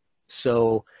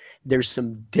 So there's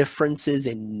some differences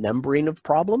in numbering of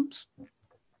problems.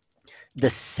 The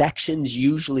sections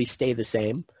usually stay the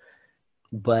same,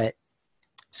 but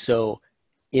so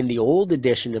in the old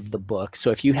edition of the book,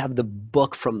 so if you have the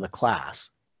book from the class,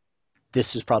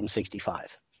 this is problem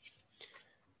 65.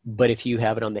 But if you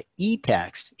have it on the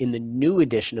e-text in the new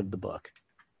edition of the book,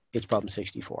 it's problem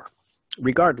 64.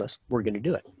 Regardless, we're going to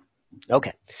do it.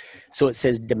 Okay, so it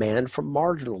says demand from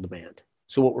marginal demand.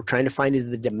 So what we're trying to find is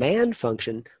the demand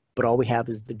function, but all we have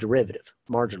is the derivative,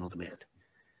 marginal demand.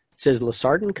 It says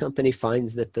Lassard and Company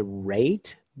finds that the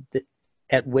rate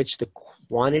at which the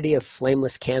quantity of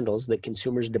flameless candles that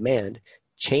consumers demand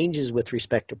changes with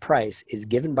respect to price is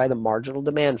given by the marginal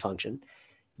demand function,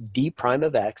 d prime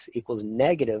of x equals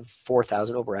negative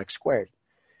 4,000 over x squared,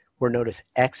 where notice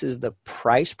x is the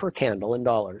price per candle in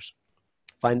dollars.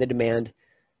 Find the demand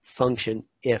function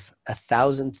if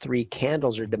 1,003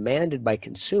 candles are demanded by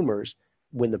consumers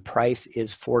when the price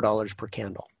is $4 per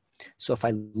candle. So if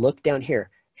I look down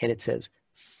here and it says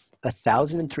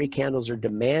 1,003 candles are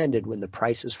demanded when the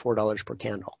price is $4 per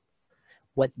candle.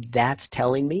 What that's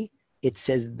telling me, it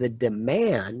says the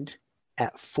demand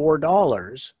at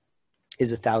 $4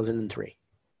 is 1,003.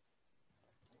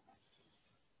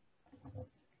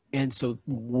 And so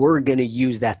we're going to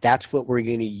use that. That's what we're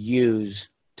going to use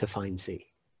to find C.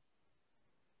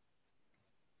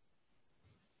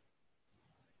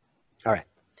 All right.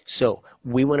 So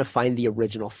we want to find the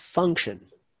original function.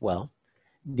 Well,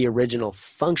 the original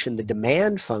function, the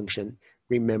demand function,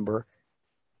 remember,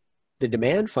 the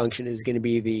demand function is going to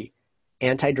be the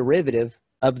antiderivative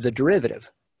of the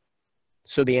derivative.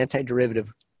 So the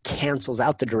antiderivative cancels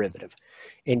out the derivative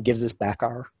and gives us back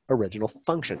our original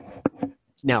function.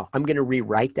 Now, I'm going to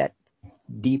rewrite that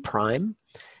d prime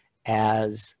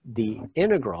as the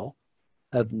integral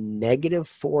of negative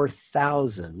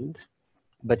 4,000,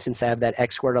 but since I have that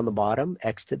x squared on the bottom,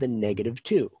 x to the negative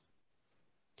 2.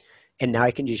 And now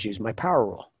I can just use my power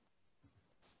rule.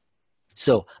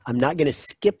 So I'm not going to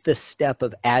skip the step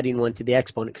of adding 1 to the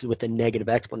exponent, because with a negative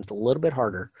exponent, it's a little bit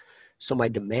harder. So my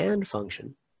demand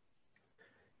function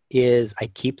is I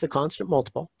keep the constant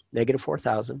multiple, negative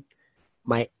 4,000.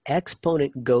 My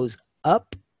exponent goes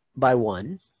up by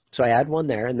 1. So I add 1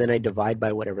 there, and then I divide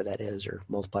by whatever that is, or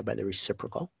multiply by the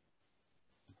reciprocal.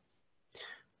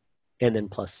 And then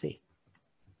plus c.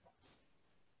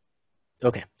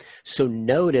 Okay, so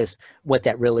notice what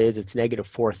that really is. It's negative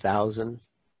 4,000,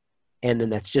 and then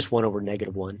that's just 1 over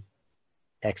negative 1,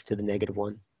 x to the negative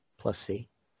 1 plus c.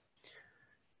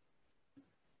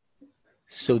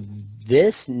 So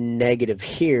this negative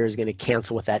here is going to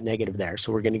cancel with that negative there.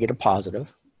 So we're going to get a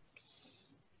positive.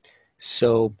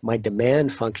 So my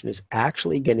demand function is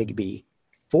actually going to be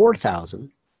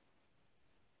 4,000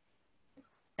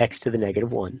 x to the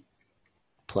negative 1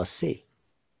 plus c.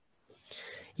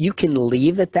 You can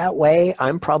leave it that way.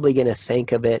 I'm probably going to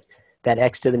think of it, that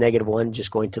x to the negative 1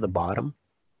 just going to the bottom.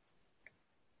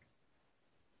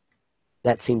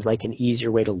 That seems like an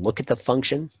easier way to look at the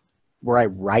function. Were I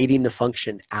writing the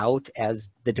function out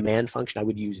as the demand function, I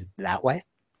would use it that way.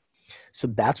 So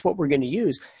that's what we're going to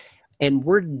use. And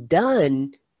we're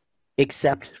done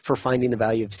except for finding the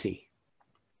value of c.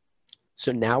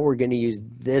 So now we're going to use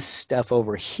this stuff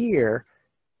over here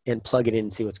and plug it in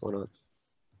and see what's going on.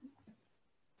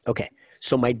 Okay,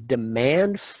 so my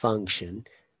demand function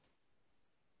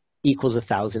equals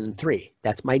 1,003.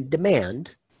 That's my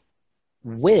demand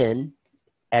when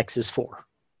x is 4.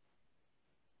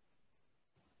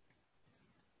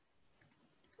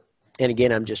 And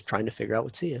again, I'm just trying to figure out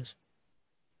what c is.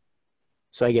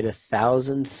 So I get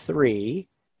 1,003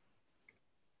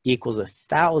 equals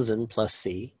 1,000 plus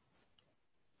c,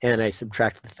 and I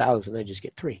subtract the 1,000, I just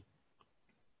get 3.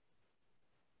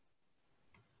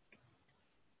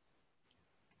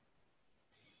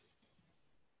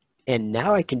 And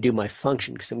now I can do my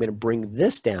function, because I'm going to bring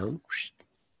this down,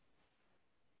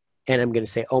 and I'm going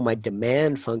to say, oh, my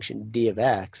demand function d of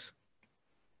x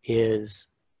is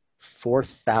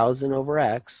 4,000 over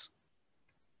x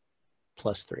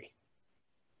plus 3.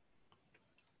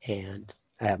 And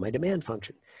I have my demand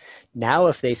function. Now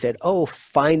if they said, oh,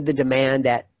 find the demand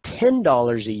at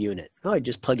 $10 a unit, oh, I'd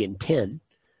just plug in 10,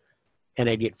 and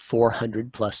I'd get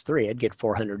 400 plus 3. I'd get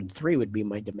 403 would be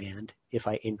my demand if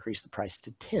I increase the price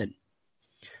to 10.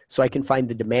 So I can find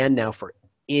the demand now for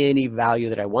any value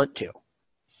that I want to.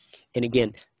 And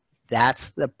again, that's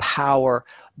the power,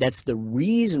 that's the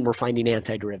reason we're finding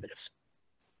antiderivatives.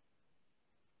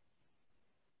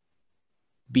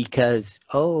 Because,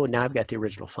 oh, now I've got the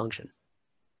original function.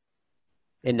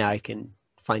 And now I can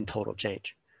find total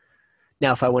change.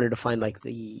 Now, if I wanted to find like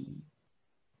the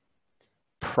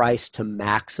price to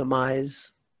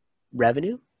maximize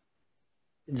revenue,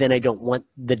 then I don't want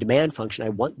the demand function. I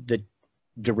want the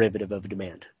derivative of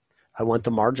demand. I want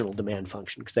the marginal demand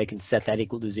function, because I can set that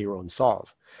equal to 0 and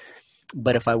solve.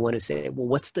 But if I want to say, well,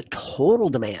 what's the total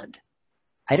demand?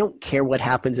 I don't care what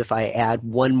happens if I add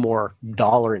 $1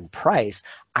 more in price.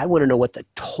 I want to know what the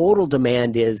total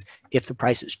demand is if the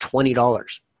price is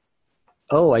 $20.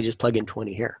 Oh, I just plug in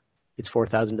 20 here. It's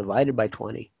 4,000 divided by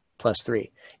 20 plus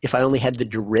 3. If I only had the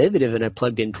derivative and I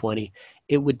plugged in 20,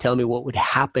 it would tell me what would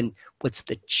happen. What's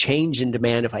the change in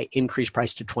demand if I increase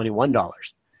price to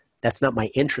 $21? That's not my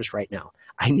interest right now.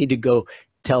 I need to go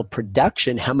tell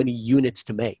production how many units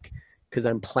to make, because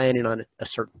I'm planning on a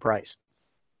certain price.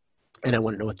 And I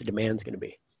want to know what the demand's going to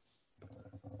be.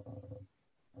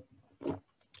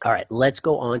 All right, let's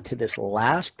go on to this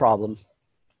last problem.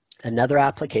 Another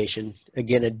application,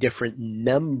 again, a different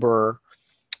number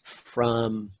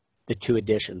from the two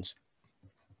additions.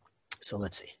 So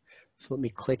let's see. So let me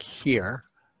click here.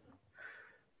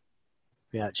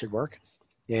 Yeah, it should work.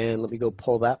 And let me go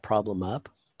pull that problem up.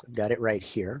 I've got it right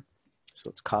here.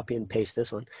 So let's copy and paste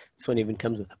this one. This one even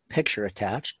comes with a picture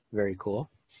attached. Very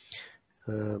cool.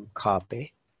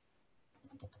 Copy.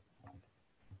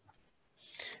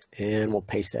 And we'll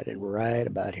paste that in right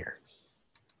about here.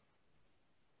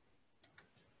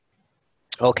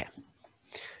 Okay.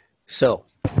 So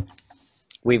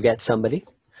we've got somebody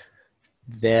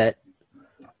that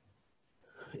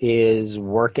is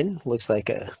working, looks like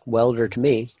a welder to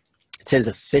me. It says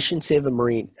efficiency of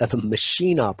a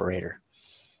machine operator.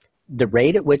 The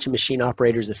rate at which a machine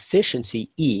operator's efficiency,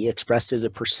 E, expressed as a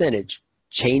percentage,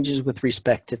 changes with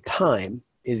respect to time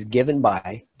is given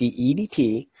by dE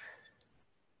dt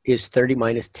is 30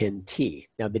 minus 10t.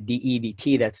 Now the dE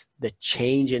dt, that's the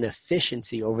change in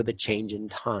efficiency over the change in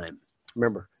time.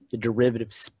 Remember, the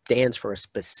derivative stands for a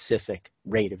specific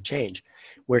rate of change,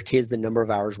 where t is the number of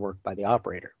hours worked by the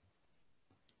operator.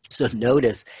 So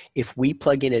notice, if we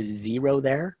plug in a 0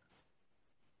 there,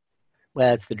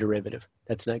 well, that's the derivative.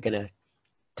 That's not going to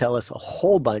tell us a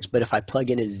whole bunch, but if I plug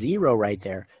in a 0 right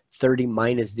there, 30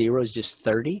 minus 0 is just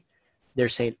 30. They're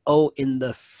saying, oh, in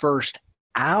the first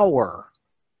hour,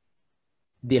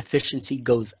 the efficiency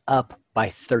goes up by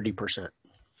 30%.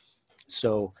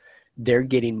 So they're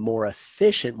getting more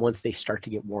efficient once they start to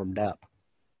get warmed up.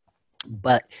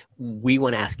 But we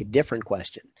want to ask a different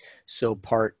question. So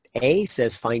part A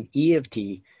says find E of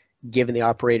t given the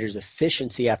operator's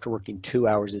efficiency after working 2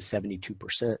 hours is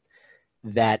 72%.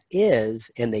 That is,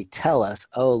 and they tell us,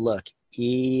 oh, look,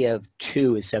 E of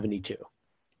 2 is 72.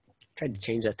 Tried to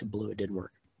change that to blue. It didn't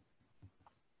work.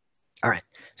 All right.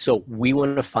 So we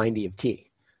want to find E of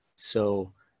t.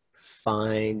 So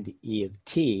find E of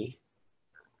t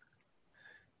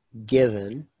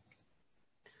given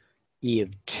E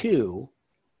of 2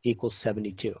 equals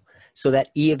 72. So that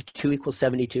E of 2 equals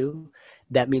 72,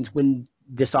 that means when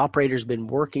this operator's been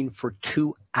working for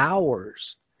 2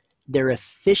 hours, their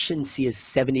efficiency is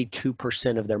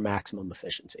 72% of their maximum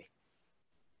efficiency.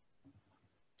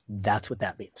 That's what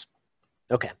that means.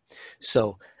 Okay,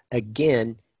 so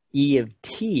again, E of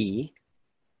t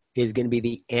is going to be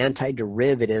the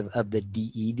antiderivative of the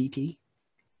dE dt,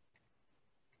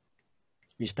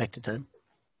 respect to time.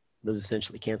 Those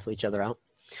essentially cancel each other out.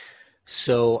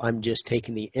 So I'm just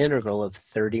taking the integral of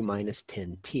 30 minus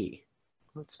 10t.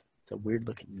 It's a weird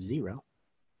looking 0.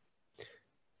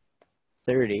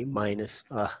 30 minus,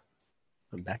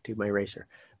 I'm back to my eraser,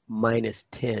 minus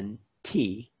 10t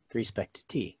with respect to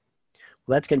t.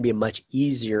 Well, that's going to be a much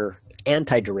easier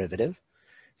antiderivative.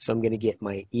 So I'm going to get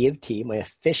my E of t, my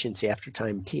efficiency after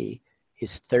time t,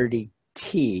 is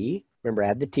 30t. Remember,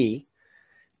 add the t.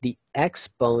 The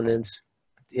exponents,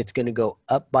 it's going to go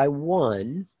up by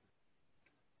 1,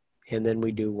 and then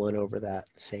we do 1 over that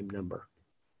same number,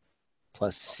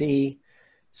 plus c.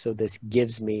 So this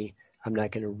gives me, I'm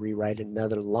not going to rewrite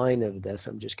another line of this.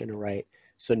 I'm just going to write,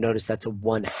 so notice that's a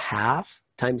 1/2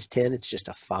 times 10. It's just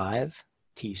a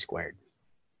 5t squared.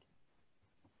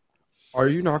 Are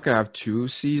you not going to have 2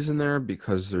 C's in there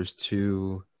because there's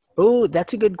 2? Oh,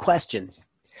 that's a good question.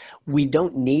 We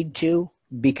don't need to,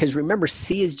 because remember,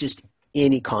 c is just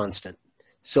any constant.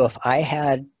 So if I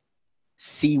had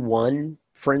C1,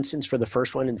 for instance, for the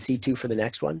first one and C2 for the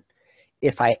next one,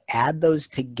 if I add those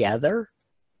together,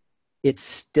 it's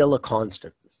still a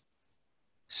constant.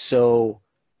 So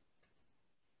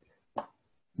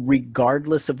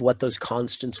regardless of what those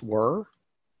constants were,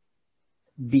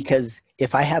 because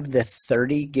if I have the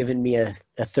 30 giving me a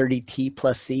 30t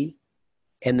plus c,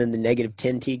 and then the negative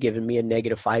 10t giving me a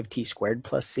negative 5t squared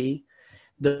plus c,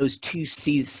 those two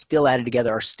c's still added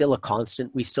together are still a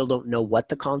constant. We still don't know what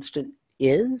the constant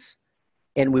is,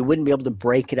 and we wouldn't be able to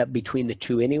break it up between the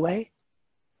two anyway.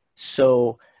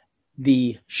 So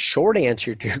the short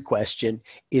answer to your question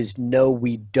is no,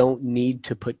 we don't need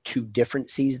to put 2 different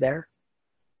c's there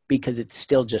because it's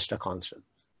still just a constant.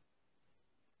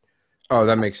 Oh,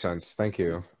 that makes sense. Thank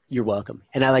you. You're welcome.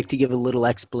 And I like to give a little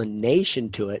explanation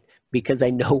to it because I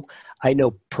know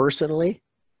personally,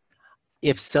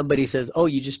 if somebody says, oh,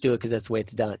 you just do it because that's the way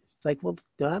it's done. It's like, well,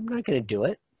 no, I'm not going to do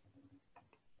it.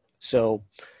 So,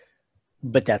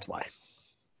 but that's why.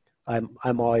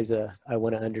 I'm always I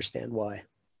want to understand why.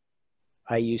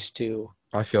 I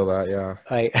feel that, yeah.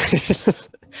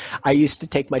 I used to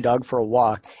take my dog for a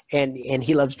walk, and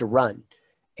he loves to run.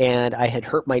 And I had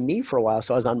hurt my knee for a while,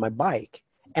 so I was on my bike.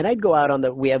 And I'd go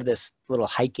out we have this little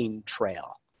hiking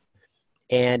trail.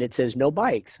 And it says no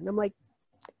bikes. And I'm like,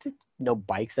 no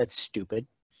bikes, that's stupid.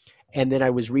 And then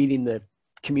I was reading the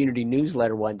community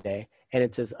newsletter one day, and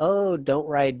it says, oh, don't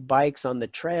ride bikes on the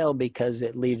trail because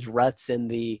it leaves ruts in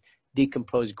the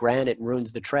decomposed granite and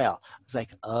ruins the trail. I was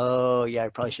like, oh, yeah, I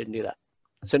probably shouldn't do that.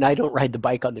 So now I don't ride the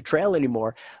bike on the trail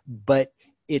anymore, but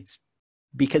it's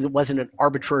because it wasn't an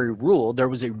arbitrary rule. There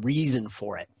was a reason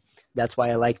for it. That's why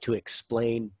I like to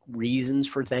explain reasons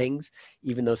for things,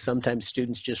 even though sometimes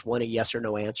students just want a yes or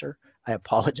no answer. I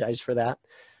apologize for that.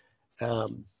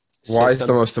 Why is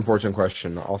the most important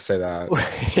question? I'll say that.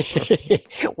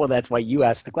 Well, that's why you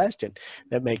asked the question.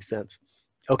 That makes sense.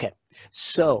 Okay,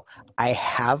 so I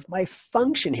have my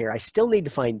function here. I still need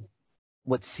to find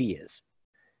what C is.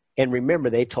 And remember,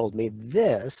 they told me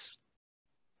this.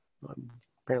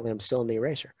 Apparently, I'm still in the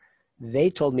eraser.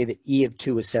 They told me that E of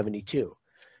 2 is 72.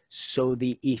 So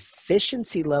the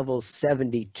efficiency level is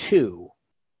 72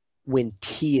 when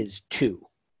T is 2.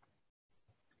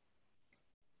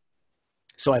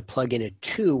 So I plug in a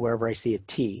 2 wherever I see a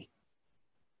T,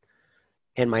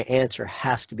 and my answer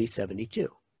has to be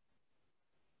 72.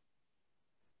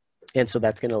 And so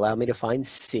that's going to allow me to find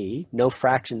C. No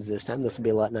fractions this time. This will be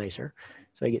a lot nicer.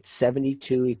 So I get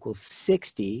 72 equals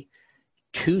 60.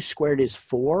 2 squared is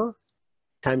 4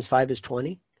 times 5 is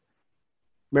 20.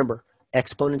 Remember,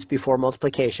 exponents before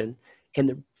multiplication.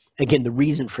 And again, the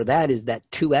reason for that is that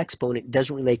 2 exponent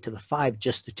doesn't relate to the 5,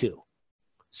 just the 2.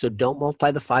 So don't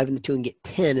multiply the 5 and the 2 and get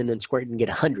 10 and then square it and get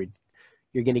 100.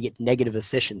 You're going to get negative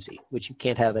efficiency, which you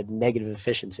can't have a negative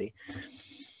efficiency.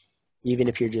 Even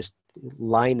if you're just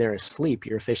lying there asleep,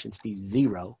 your efficiency is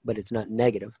 0, but it's not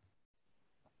negative.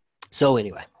 So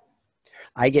anyway,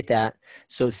 I get that.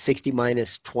 So 60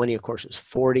 minus 20, of course, is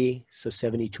 40. So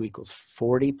 72 equals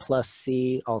 40 plus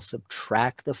C. I'll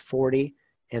subtract the 40,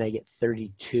 and I get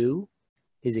 32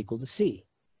 is equal to C.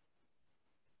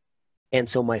 And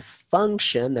so my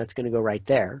function, that's going to go right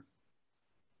there.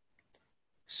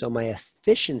 So my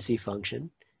efficiency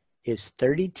function is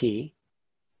 30t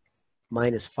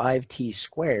minus 5t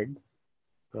squared.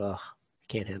 Ugh, I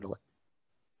can't handle it.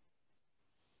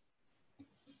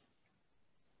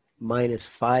 Minus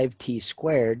 5t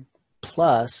squared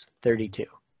plus 32.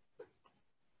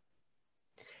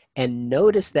 And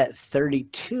notice that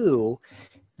 32,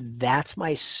 that's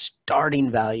my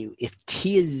starting value. If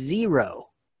t is 0,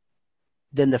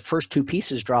 then the first 2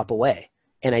 pieces drop away.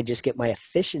 And I just get my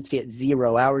efficiency at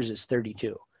 0 hours is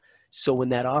 32. So when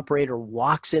that operator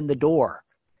walks in the door,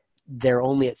 they're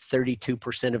only at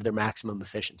 32% of their maximum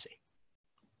efficiency.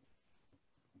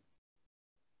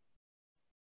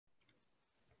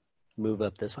 Move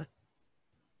up this way.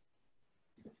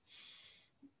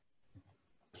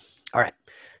 All right.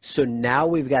 So now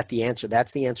we've got the answer.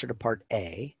 That's the answer to part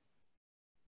A.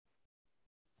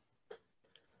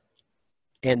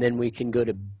 And then we can go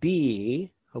to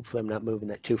B. Hopefully I'm not moving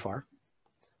that too far.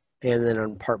 And then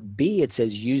on part B, it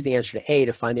says use the answer to A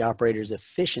to find the operator's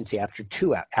efficiency after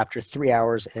 3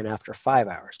 hours and after 5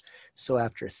 hours. So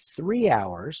after 3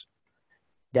 hours,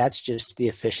 that's just the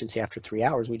efficiency after 3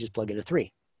 hours. We just plug in a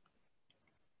 3.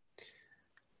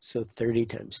 So 30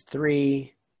 times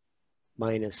 3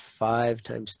 minus 5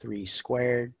 times 3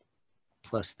 squared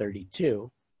plus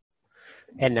 32.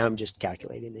 And now I'm just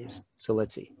calculating these. So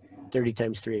let's see. 30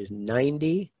 times 3 is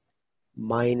 90.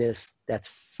 Minus, that's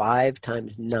 5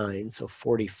 times 9, so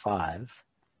 45,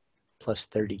 plus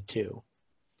 32,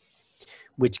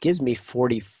 which gives me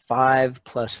 45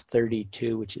 plus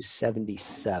 32, which is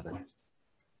 77.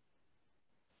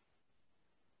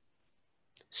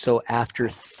 So after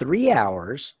 3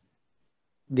 hours,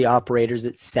 the operator's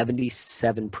at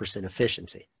 77%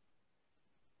 efficiency.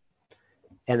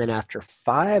 And then after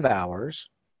 5 hours,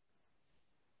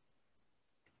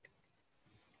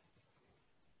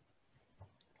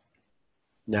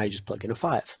 now you just plug in a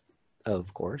 5,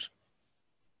 of course.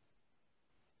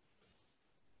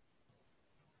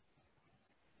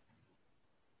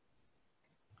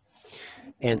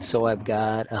 And so I've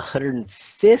got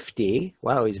 150.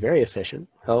 Wow, he's very efficient.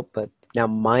 Oh, but now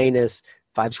minus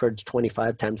 5 squared is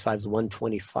 25 times 5 is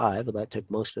 125. Well, that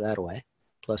took most of that away,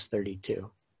 plus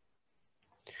 32.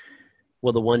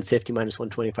 Well, the 150 minus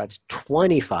 125 is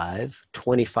 25.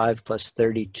 25 plus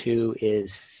 32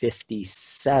 is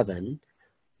 57.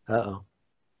 Uh-oh.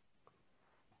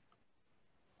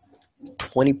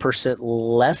 20%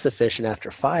 less efficient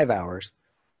after 5 hours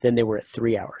than they were at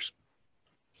 3 hours.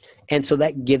 And so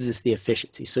that gives us the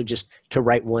efficiency. So just to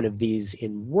write one of these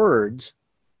in words,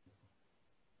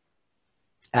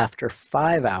 after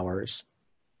 5 hours,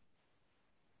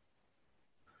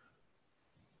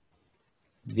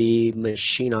 the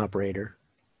machine operator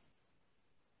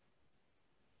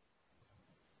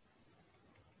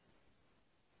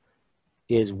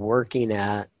is working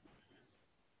at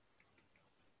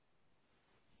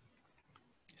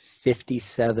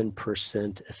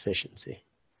 57% efficiency.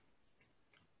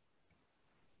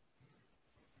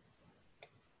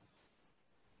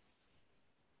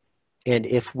 And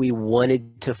if we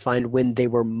wanted to find when they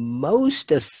were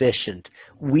most efficient,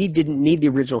 we didn't need the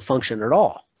original function at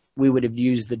all. We would have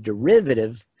used the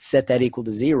derivative, set that equal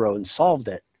to 0, and solved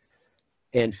it,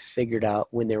 and figured out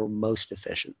when they were most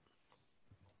efficient.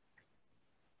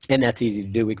 And that's easy to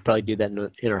do. We could probably do that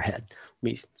in our head. Let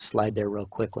me slide there real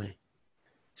quickly.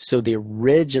 So the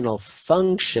original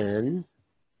function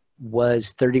was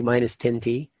 30 minus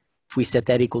 10t. If we set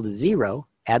that equal to 0,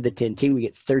 add the 10t, we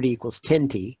get 30 equals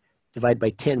 10t. divided by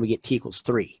 10, we get t equals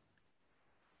 3.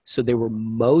 So they were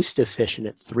most efficient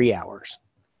at 3 hours.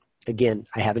 Again,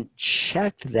 I haven't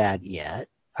checked that yet.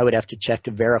 I would have to check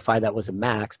to verify that was a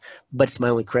max, but it's my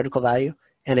only critical value.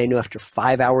 And I knew after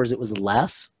 5 hours it was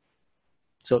less.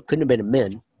 So it couldn't have been a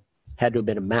min, had to have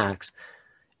been a max,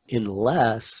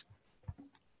 unless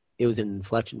it was an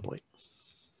inflection point.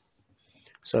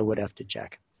 So I would have to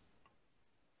check.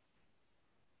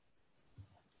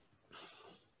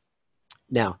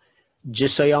 Now,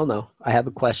 just so y'all know, I have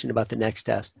a question about the next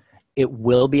test. It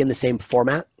will be in the same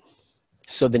format.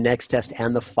 So the next test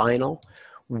and the final,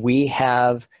 we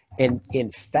have, and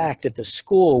in fact, at the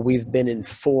school, we've been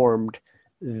informed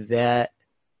that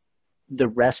the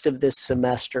rest of this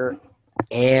semester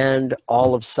and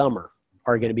all of summer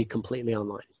are going to be completely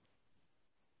online.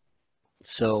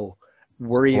 So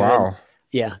we're even, Wow.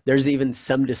 yeah, there's even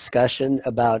some discussion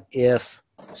about if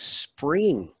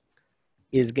spring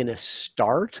is going to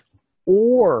start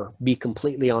or be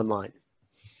completely online.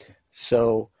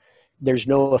 So there's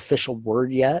no official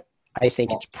word yet. I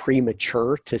think it's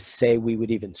premature to say we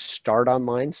would even start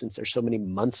online since there's so many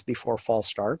months before fall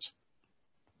starts.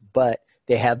 But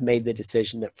they have made the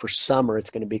decision that for summer, it's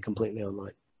going to be completely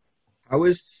online. How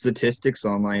is statistics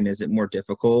online? Is it more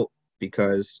difficult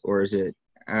or is it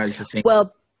as the same?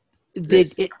 Well,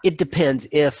 it depends.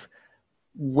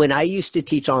 When I used to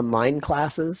teach online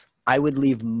classes, I would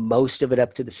leave most of it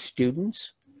up to the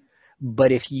students.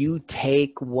 But if you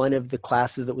take one of the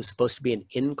classes that was supposed to be an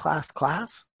in-class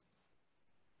class,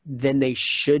 then they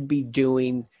should be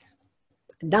doing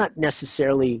not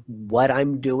necessarily what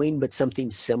I'm doing, but something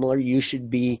similar. You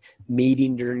should be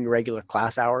meeting during regular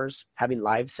class hours, having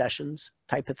live sessions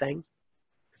type of thing.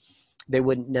 They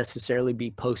wouldn't necessarily be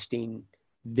posting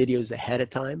videos ahead of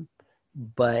time,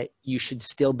 but you should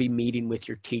still be meeting with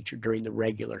your teacher during the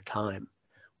regular time,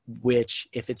 which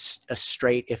if it's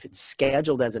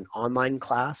scheduled as an online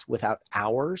class without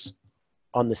hours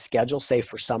on the schedule, say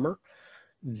for summer,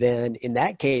 then in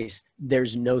that case,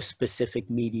 there's no specific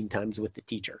meeting times with the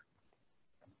teacher.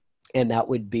 And that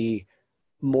would be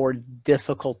more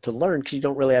difficult to learn because you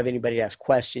don't really have anybody to ask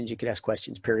questions. You could ask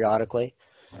questions periodically.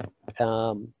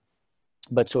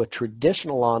 But so a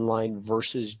traditional online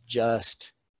versus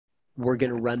just we're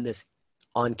going to run this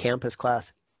on-campus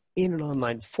class in an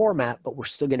online format, but we're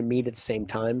still going to meet at the same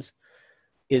times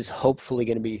is hopefully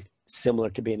going to be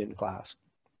similar to being in class.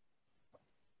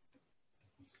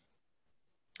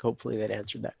 Hopefully that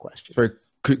answered that question. Sorry,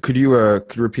 could you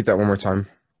repeat that one more time?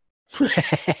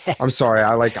 I'm sorry,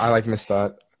 I missed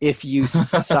that. If you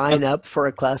sign up for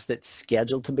a class that's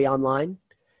scheduled to be online,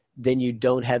 then you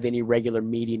don't have any regular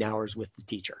meeting hours with the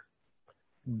teacher.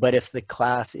 But if the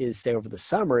class is, say, over the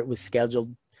summer, it was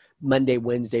scheduled Monday,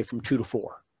 Wednesday from 2 to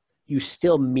 4. You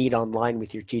still meet online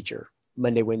with your teacher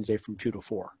Monday, Wednesday from 2 to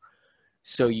 4.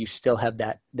 So you still have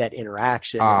that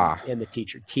interaction and the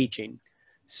teacher teaching.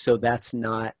 So that's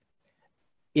not,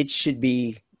 it should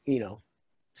be,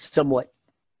 somewhat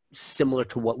similar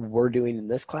to what we're doing in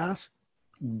this class.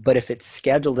 But if it's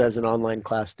scheduled as an online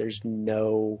class, there's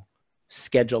no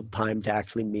scheduled time to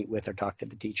actually meet with or talk to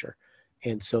the teacher.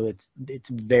 And so it's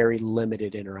very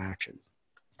limited interaction.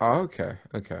 Oh, okay.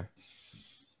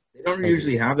 They don't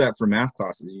usually have that for math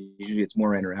classes. Usually it's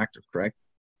more interactive, correct?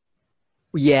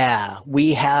 Yeah,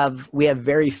 we have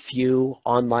very few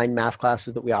online math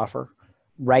classes that we offer.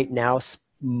 Right now,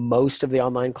 most of the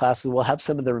online classes will have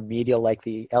some of the remedial, like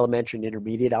the elementary and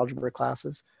intermediate algebra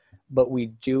classes, but we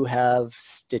do have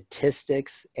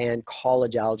statistics and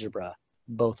college algebra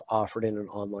both offered in an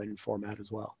online format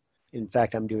as well. In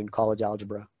fact, I'm doing college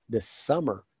algebra this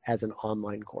summer as an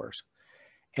online course.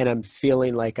 And I'm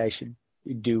feeling like I should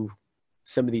do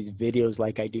some of these videos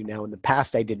like I do now. In the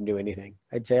past, I didn't do anything.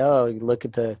 I'd say, oh, look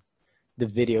at the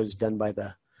videos done by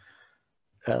the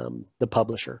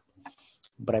publisher.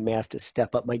 But I may have to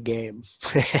step up my game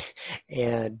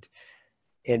and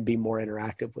be more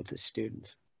interactive with the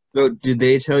students. So did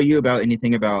they tell you about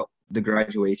anything about the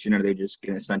graduation? Or are they just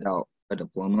going to send out a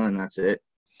diploma and that's it?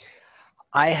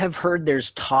 I have heard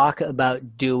there's talk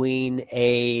about doing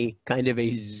a kind of a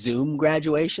Zoom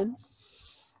graduation.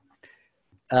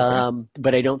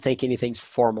 But I don't think anything's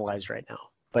formalized right now.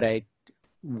 But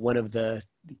one of the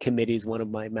committees, one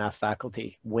of my math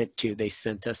faculty went to, they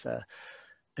sent us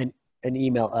an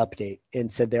email update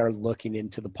and said they are looking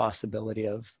into the possibility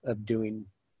of doing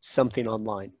something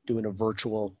online, doing a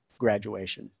virtual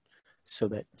graduation so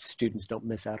that students don't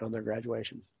miss out on their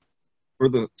graduation. For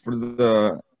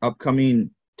the upcoming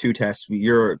 2 tests, we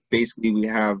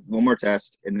have one more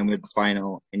test and then we have the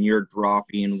final, and you're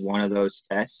dropping one of those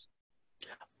tests.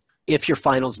 If your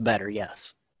final's better,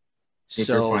 yes. If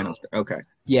your final's better, okay.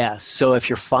 Yeah. So if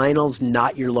your final's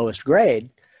not your lowest grade,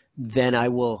 then I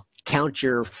will count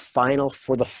your final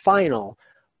for the final,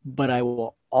 but I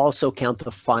will also count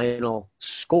the final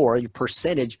score, your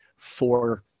percentage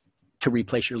for to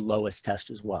replace your lowest test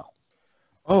as well.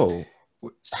 Oh,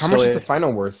 how So much is the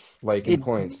final worth, like in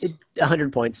points?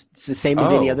 100 points. It's the same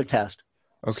as any Oh, other test.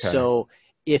 okay. So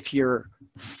if your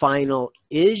final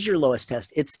is your lowest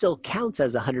test, it still counts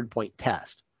as a 100-point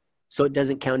test. So it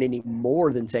doesn't count any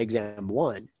more than, say, exam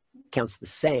one. It counts the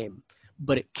same,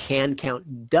 but it can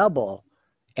count double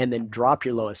and then drop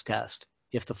your lowest test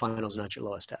if the final is not your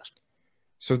lowest test.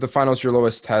 So if the final's your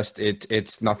lowest test,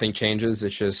 it's nothing changes.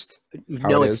 It's just how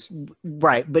No, it it's is.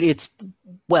 right, but it's,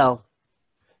 well,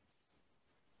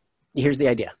 here's the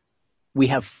idea. We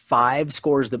have 5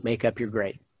 scores that make up your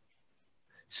grade.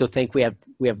 So think we have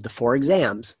the 4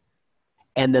 exams,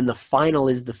 and then the final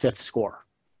is the 5th score.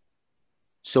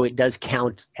 So it does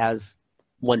count as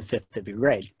 1/5 of your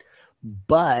grade.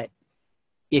 But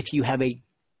if you have a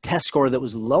test score that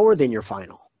was lower than your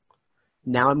final,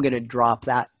 now I'm going to drop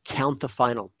that, count the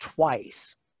final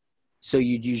twice. So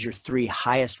you'd use your 3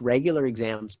 highest regular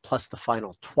exams plus the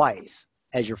final twice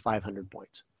as your 500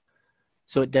 points.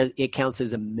 So it counts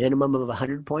as a minimum of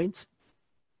 100 points,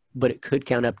 but it could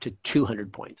count up to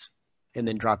 200 points and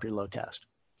then drop your low test.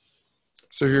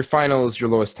 So if your final is your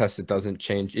lowest test, it doesn't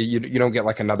change. You don't get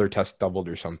like another test doubled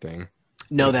or something.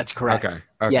 No, that's correct. Okay.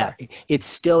 Yeah, it's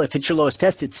still, if it's your lowest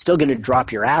test, it's still going to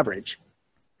drop your average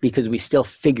because we still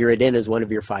figure it in as one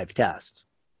of your 5 tests.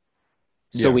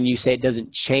 So Yeah. when you say it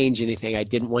doesn't change anything, I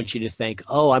didn't want you to think,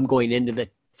 oh, I'm going into the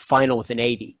final with an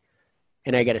 80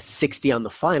 and I got a 60 on the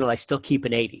final. I still keep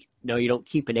an 80. No, you don't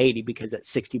keep an 80 because that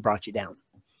 60 brought you down.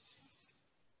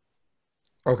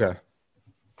 Okay.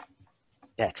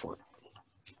 Excellent.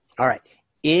 All right.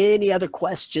 Any other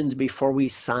questions before we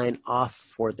sign off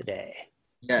for the day?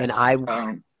 Yes. And I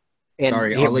and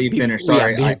Sorry, I'll let you finish.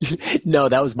 Sorry. No,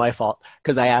 that was my fault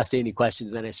because I asked any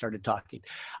questions, then I started talking.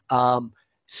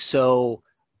 So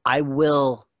I've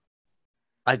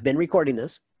been recording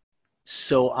this.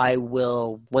 So I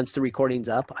will, once the recording's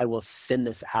up, I will send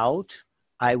this out.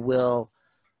 I will,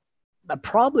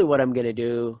 probably what I'm going to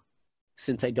do,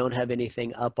 since I don't have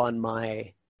anything up on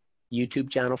my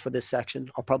YouTube channel for this section,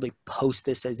 I'll probably post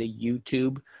this as a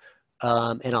YouTube.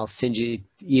 And I'll send you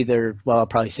I'll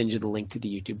probably send you the link to the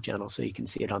YouTube channel so you can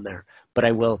see it on there. But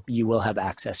you will have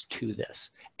access to this.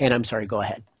 And I'm sorry, go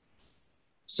ahead.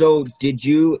 So did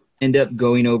you end up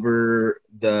going over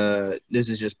this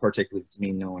is just particularly to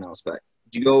me, no one else, but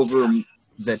did you go over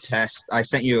the test? I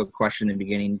sent you a question in the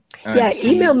begining. Yeah,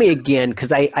 email me again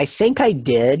because I think I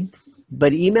did,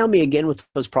 but email me again with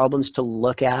those problems to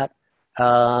look at.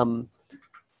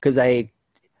 Because I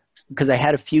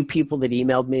had a few people that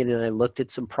emailed me and I looked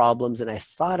at some problems and I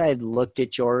thought I'd looked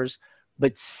at yours,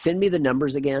 but send me the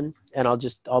numbers again and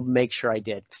I'll make sure I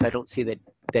did because I don't see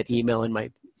that email in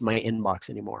my inbox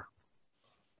anymore.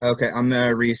 Okay, I'm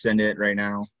gonna resend it right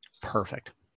now.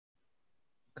 Perfect.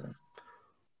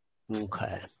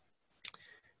 Okay.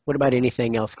 What about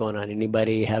anything else going on?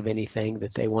 Anybody have anything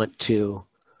that they want to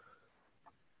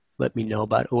let me know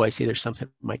about? Oh, I see there's something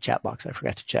in my chat box. I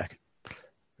forgot to check.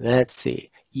 Let's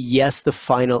see. Yes, the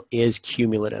final is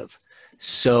cumulative.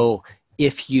 So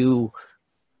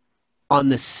on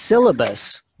the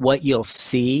syllabus, what you'll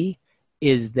see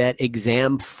is that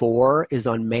exam 4 is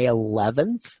on May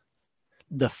 11th.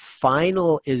 The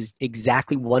final is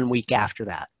exactly 1 week after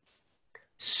that.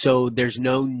 So there's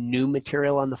no new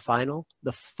material on the final.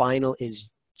 The final is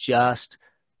just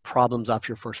problems off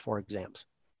your first 4 exams.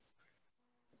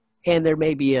 And there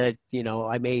may be I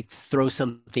may throw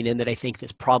something in that I think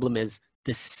this problem is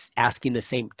asking the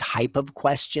same type of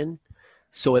question.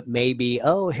 So it may be,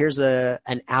 here's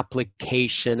an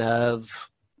application of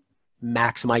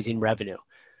maximizing revenue.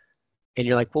 And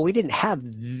you're like, well, we didn't have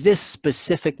this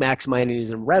specific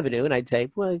maximizing revenue. And I'd say,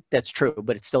 well, that's true,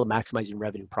 but it's still a maximizing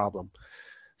revenue problem.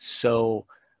 So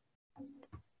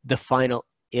the final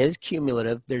is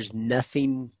cumulative. There's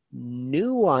nothing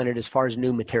new on it as far as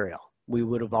new material. We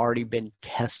would have already been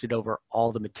tested over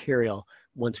all the material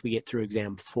once we get through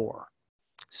exam 4.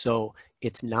 So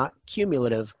it's not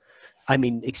cumulative.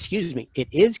 It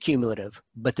is cumulative,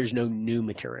 but there's no new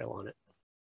material on it.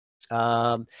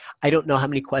 I don't know how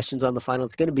many questions on the final.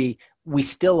 It's going to be, we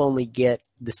still only get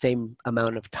the same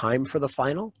amount of time for the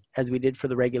final as we did for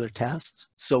the regular tests.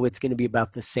 So it's going to be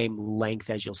about the same length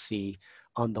as you'll see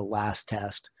on the last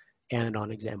test and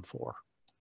on exam 4.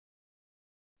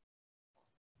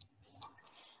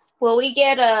 Will we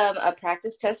get a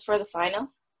practice test for the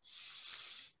final?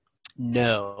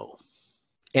 No.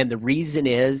 And the reason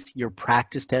is your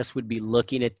practice test would be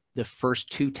looking at the first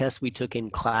 2 tests we took in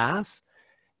class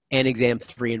and exam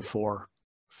 3 and 4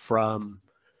 from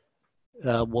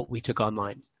what we took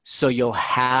online. So you'll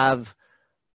have,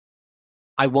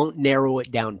 I won't narrow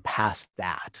it down past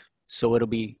that. So it'll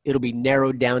be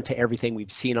narrowed down to everything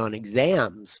we've seen on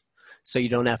exams. So you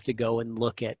don't have to go and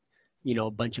look at,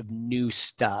 a bunch of new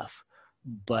stuff,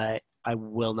 but I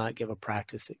will not give a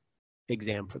practice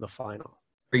exam for the final.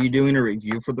 Are you doing a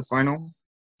review for the final?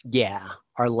 Yeah,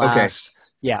 our last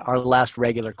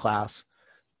regular class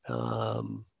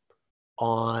on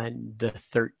the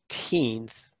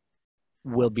 13th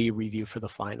will be review for the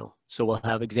final. So we'll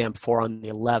have exam 4 on the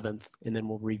 11th, and then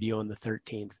we'll review on the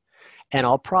 13th. And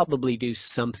I'll probably do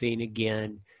something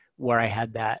again where I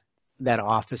had that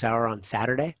office hour on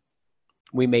Saturday.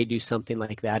 We may do something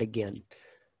like that again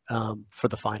for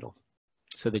the final,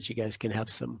 so that you guys can have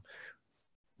some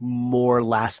more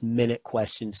last minute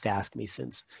questions to ask me,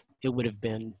 since it would have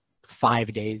been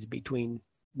 5 days between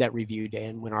that review day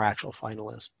and when our actual final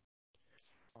is.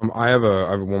 I have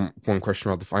one question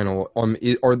about the final.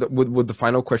 Would the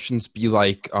final questions be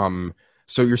like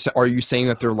so are you saying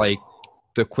that they're like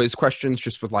the quiz questions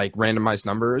just with like randomized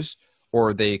numbers, or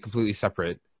are they completely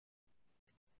separate?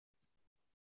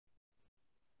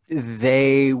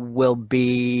 They will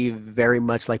be very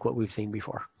much like what we've seen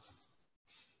before.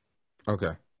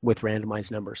 Okay. With randomized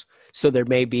numbers. So there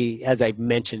may be, as I've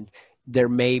mentioned, there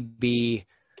may be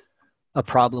a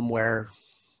problem where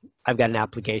I've got an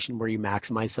application where you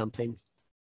maximize something.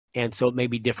 And so it may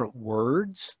be different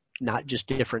words, not just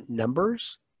different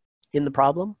numbers in the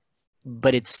problem,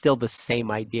 but it's still the same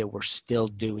idea. We're still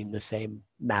doing the same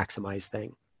maximize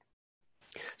thing.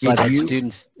 So I've had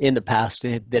students in the past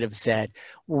that have said,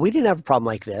 well, we didn't have a problem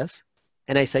like this.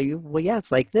 And I say, well, yeah,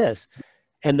 it's like this.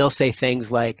 And they'll say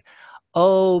things like,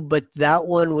 oh, but that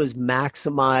one was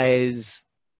maximize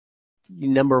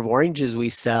number of oranges we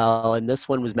sell, and this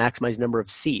one was maximize number of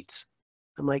seats.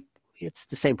 I'm like, it's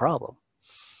the same problem.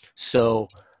 So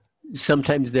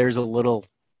sometimes there's a little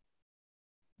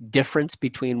difference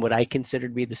between what I consider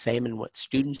to be the same and what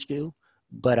students do,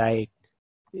 but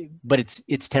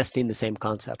it's testing the same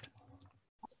concept.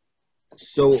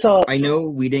 So I know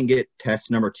we didn't get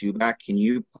test number 2 back. Can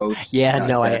you post? Yeah,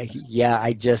 no,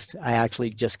 test? I actually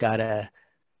just got a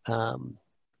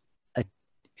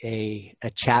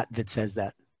chat that says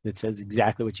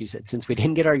exactly what you said. Since we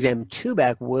didn't get our exam 2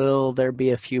 back, will there be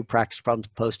a few practice problems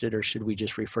posted, or should we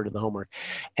just refer to the homework?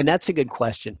 And that's a good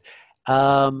question.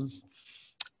 One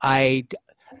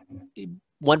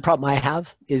problem I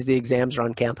have is the exams are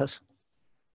on campus,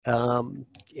 and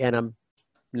I'm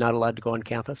not allowed to go on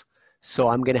campus. So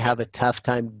I'm going to have a tough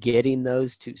time getting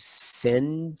those to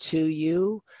send to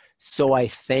you. So I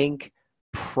think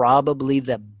probably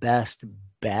the best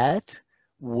bet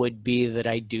would be that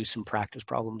I do some practice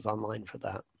problems online for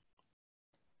that.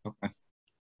 Okay.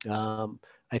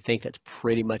 I think that's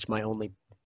pretty much my only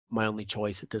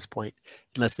choice at this point,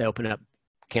 unless they open up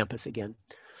campus again.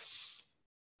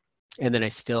 And then I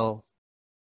still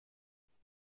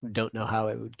don't know how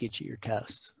I would get you your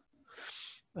tests.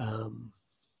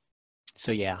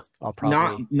 So yeah, I'll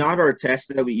probably not our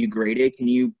test that you graded. Can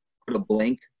you put a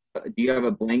blank? Do you have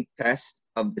a blank test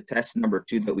of the test number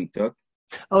 2 that we took?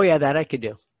 Oh yeah, that I could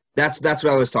do. That's what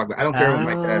I was talking about. I don't care about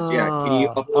my test. Yeah, can you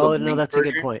upload a blank that's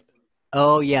version? a good point.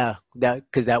 Oh yeah,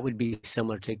 because that would be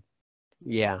similar to,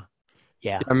 yeah.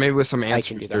 Maybe with some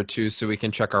answers there too, so we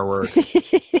can check our work.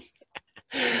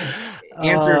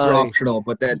 Answers are optional,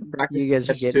 but that practice you guys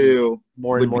test are 2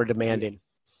 more and more demanding.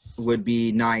 Would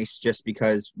be nice, just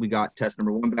because we got test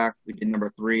number 1 back. We did number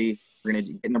 3. We're gonna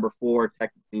get number 4.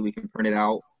 Technically, we can print it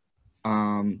out.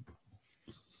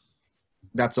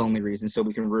 That's the only reason, so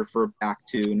we can refer back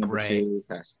to number 2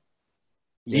 test.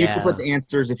 Yeah. You can put the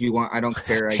answers if you want. I don't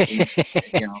care. I can,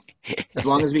 as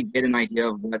long as we get an idea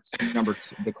of what's number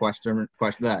 2, the question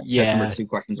that test number 2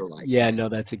 questions are like. Yeah, no,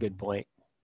 that's a good point.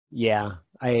 Yeah,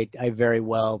 I very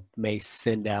well may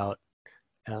send out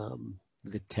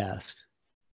the test,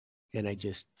 and I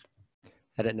just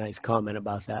had a nice comment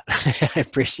about that. I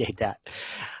appreciate that.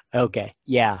 Okay,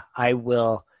 yeah, I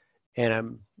will, and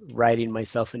I'm writing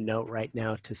myself a note right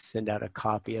now to send out a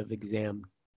copy of exam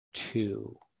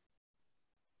 2.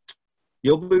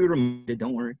 You'll be reminded,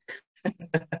 don't worry.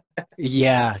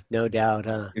 Yeah, no doubt.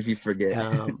 If you forget.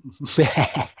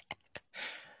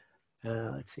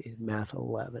 Let's see, math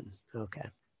 11. Okay,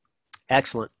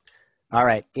 excellent. All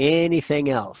right, anything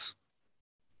else?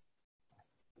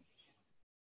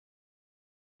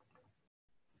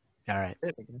 All right. I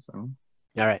guess so.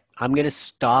 All right, I'm going to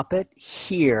stop it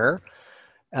here.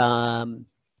 And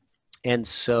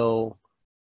so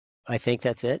I think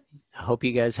that's it. I hope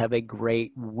you guys have a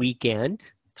great weekend.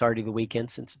 It's already the weekend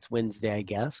since it's Wednesday, I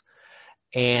guess.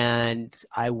 And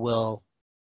I will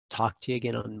talk to you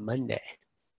again on Monday.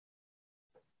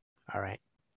 All right.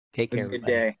 Take care, Have a good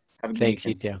everybody. day. Have a good Thanks, you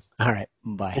weekend. too. All right.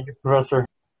 Bye. Thank you, Professor.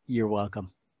 You're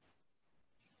welcome.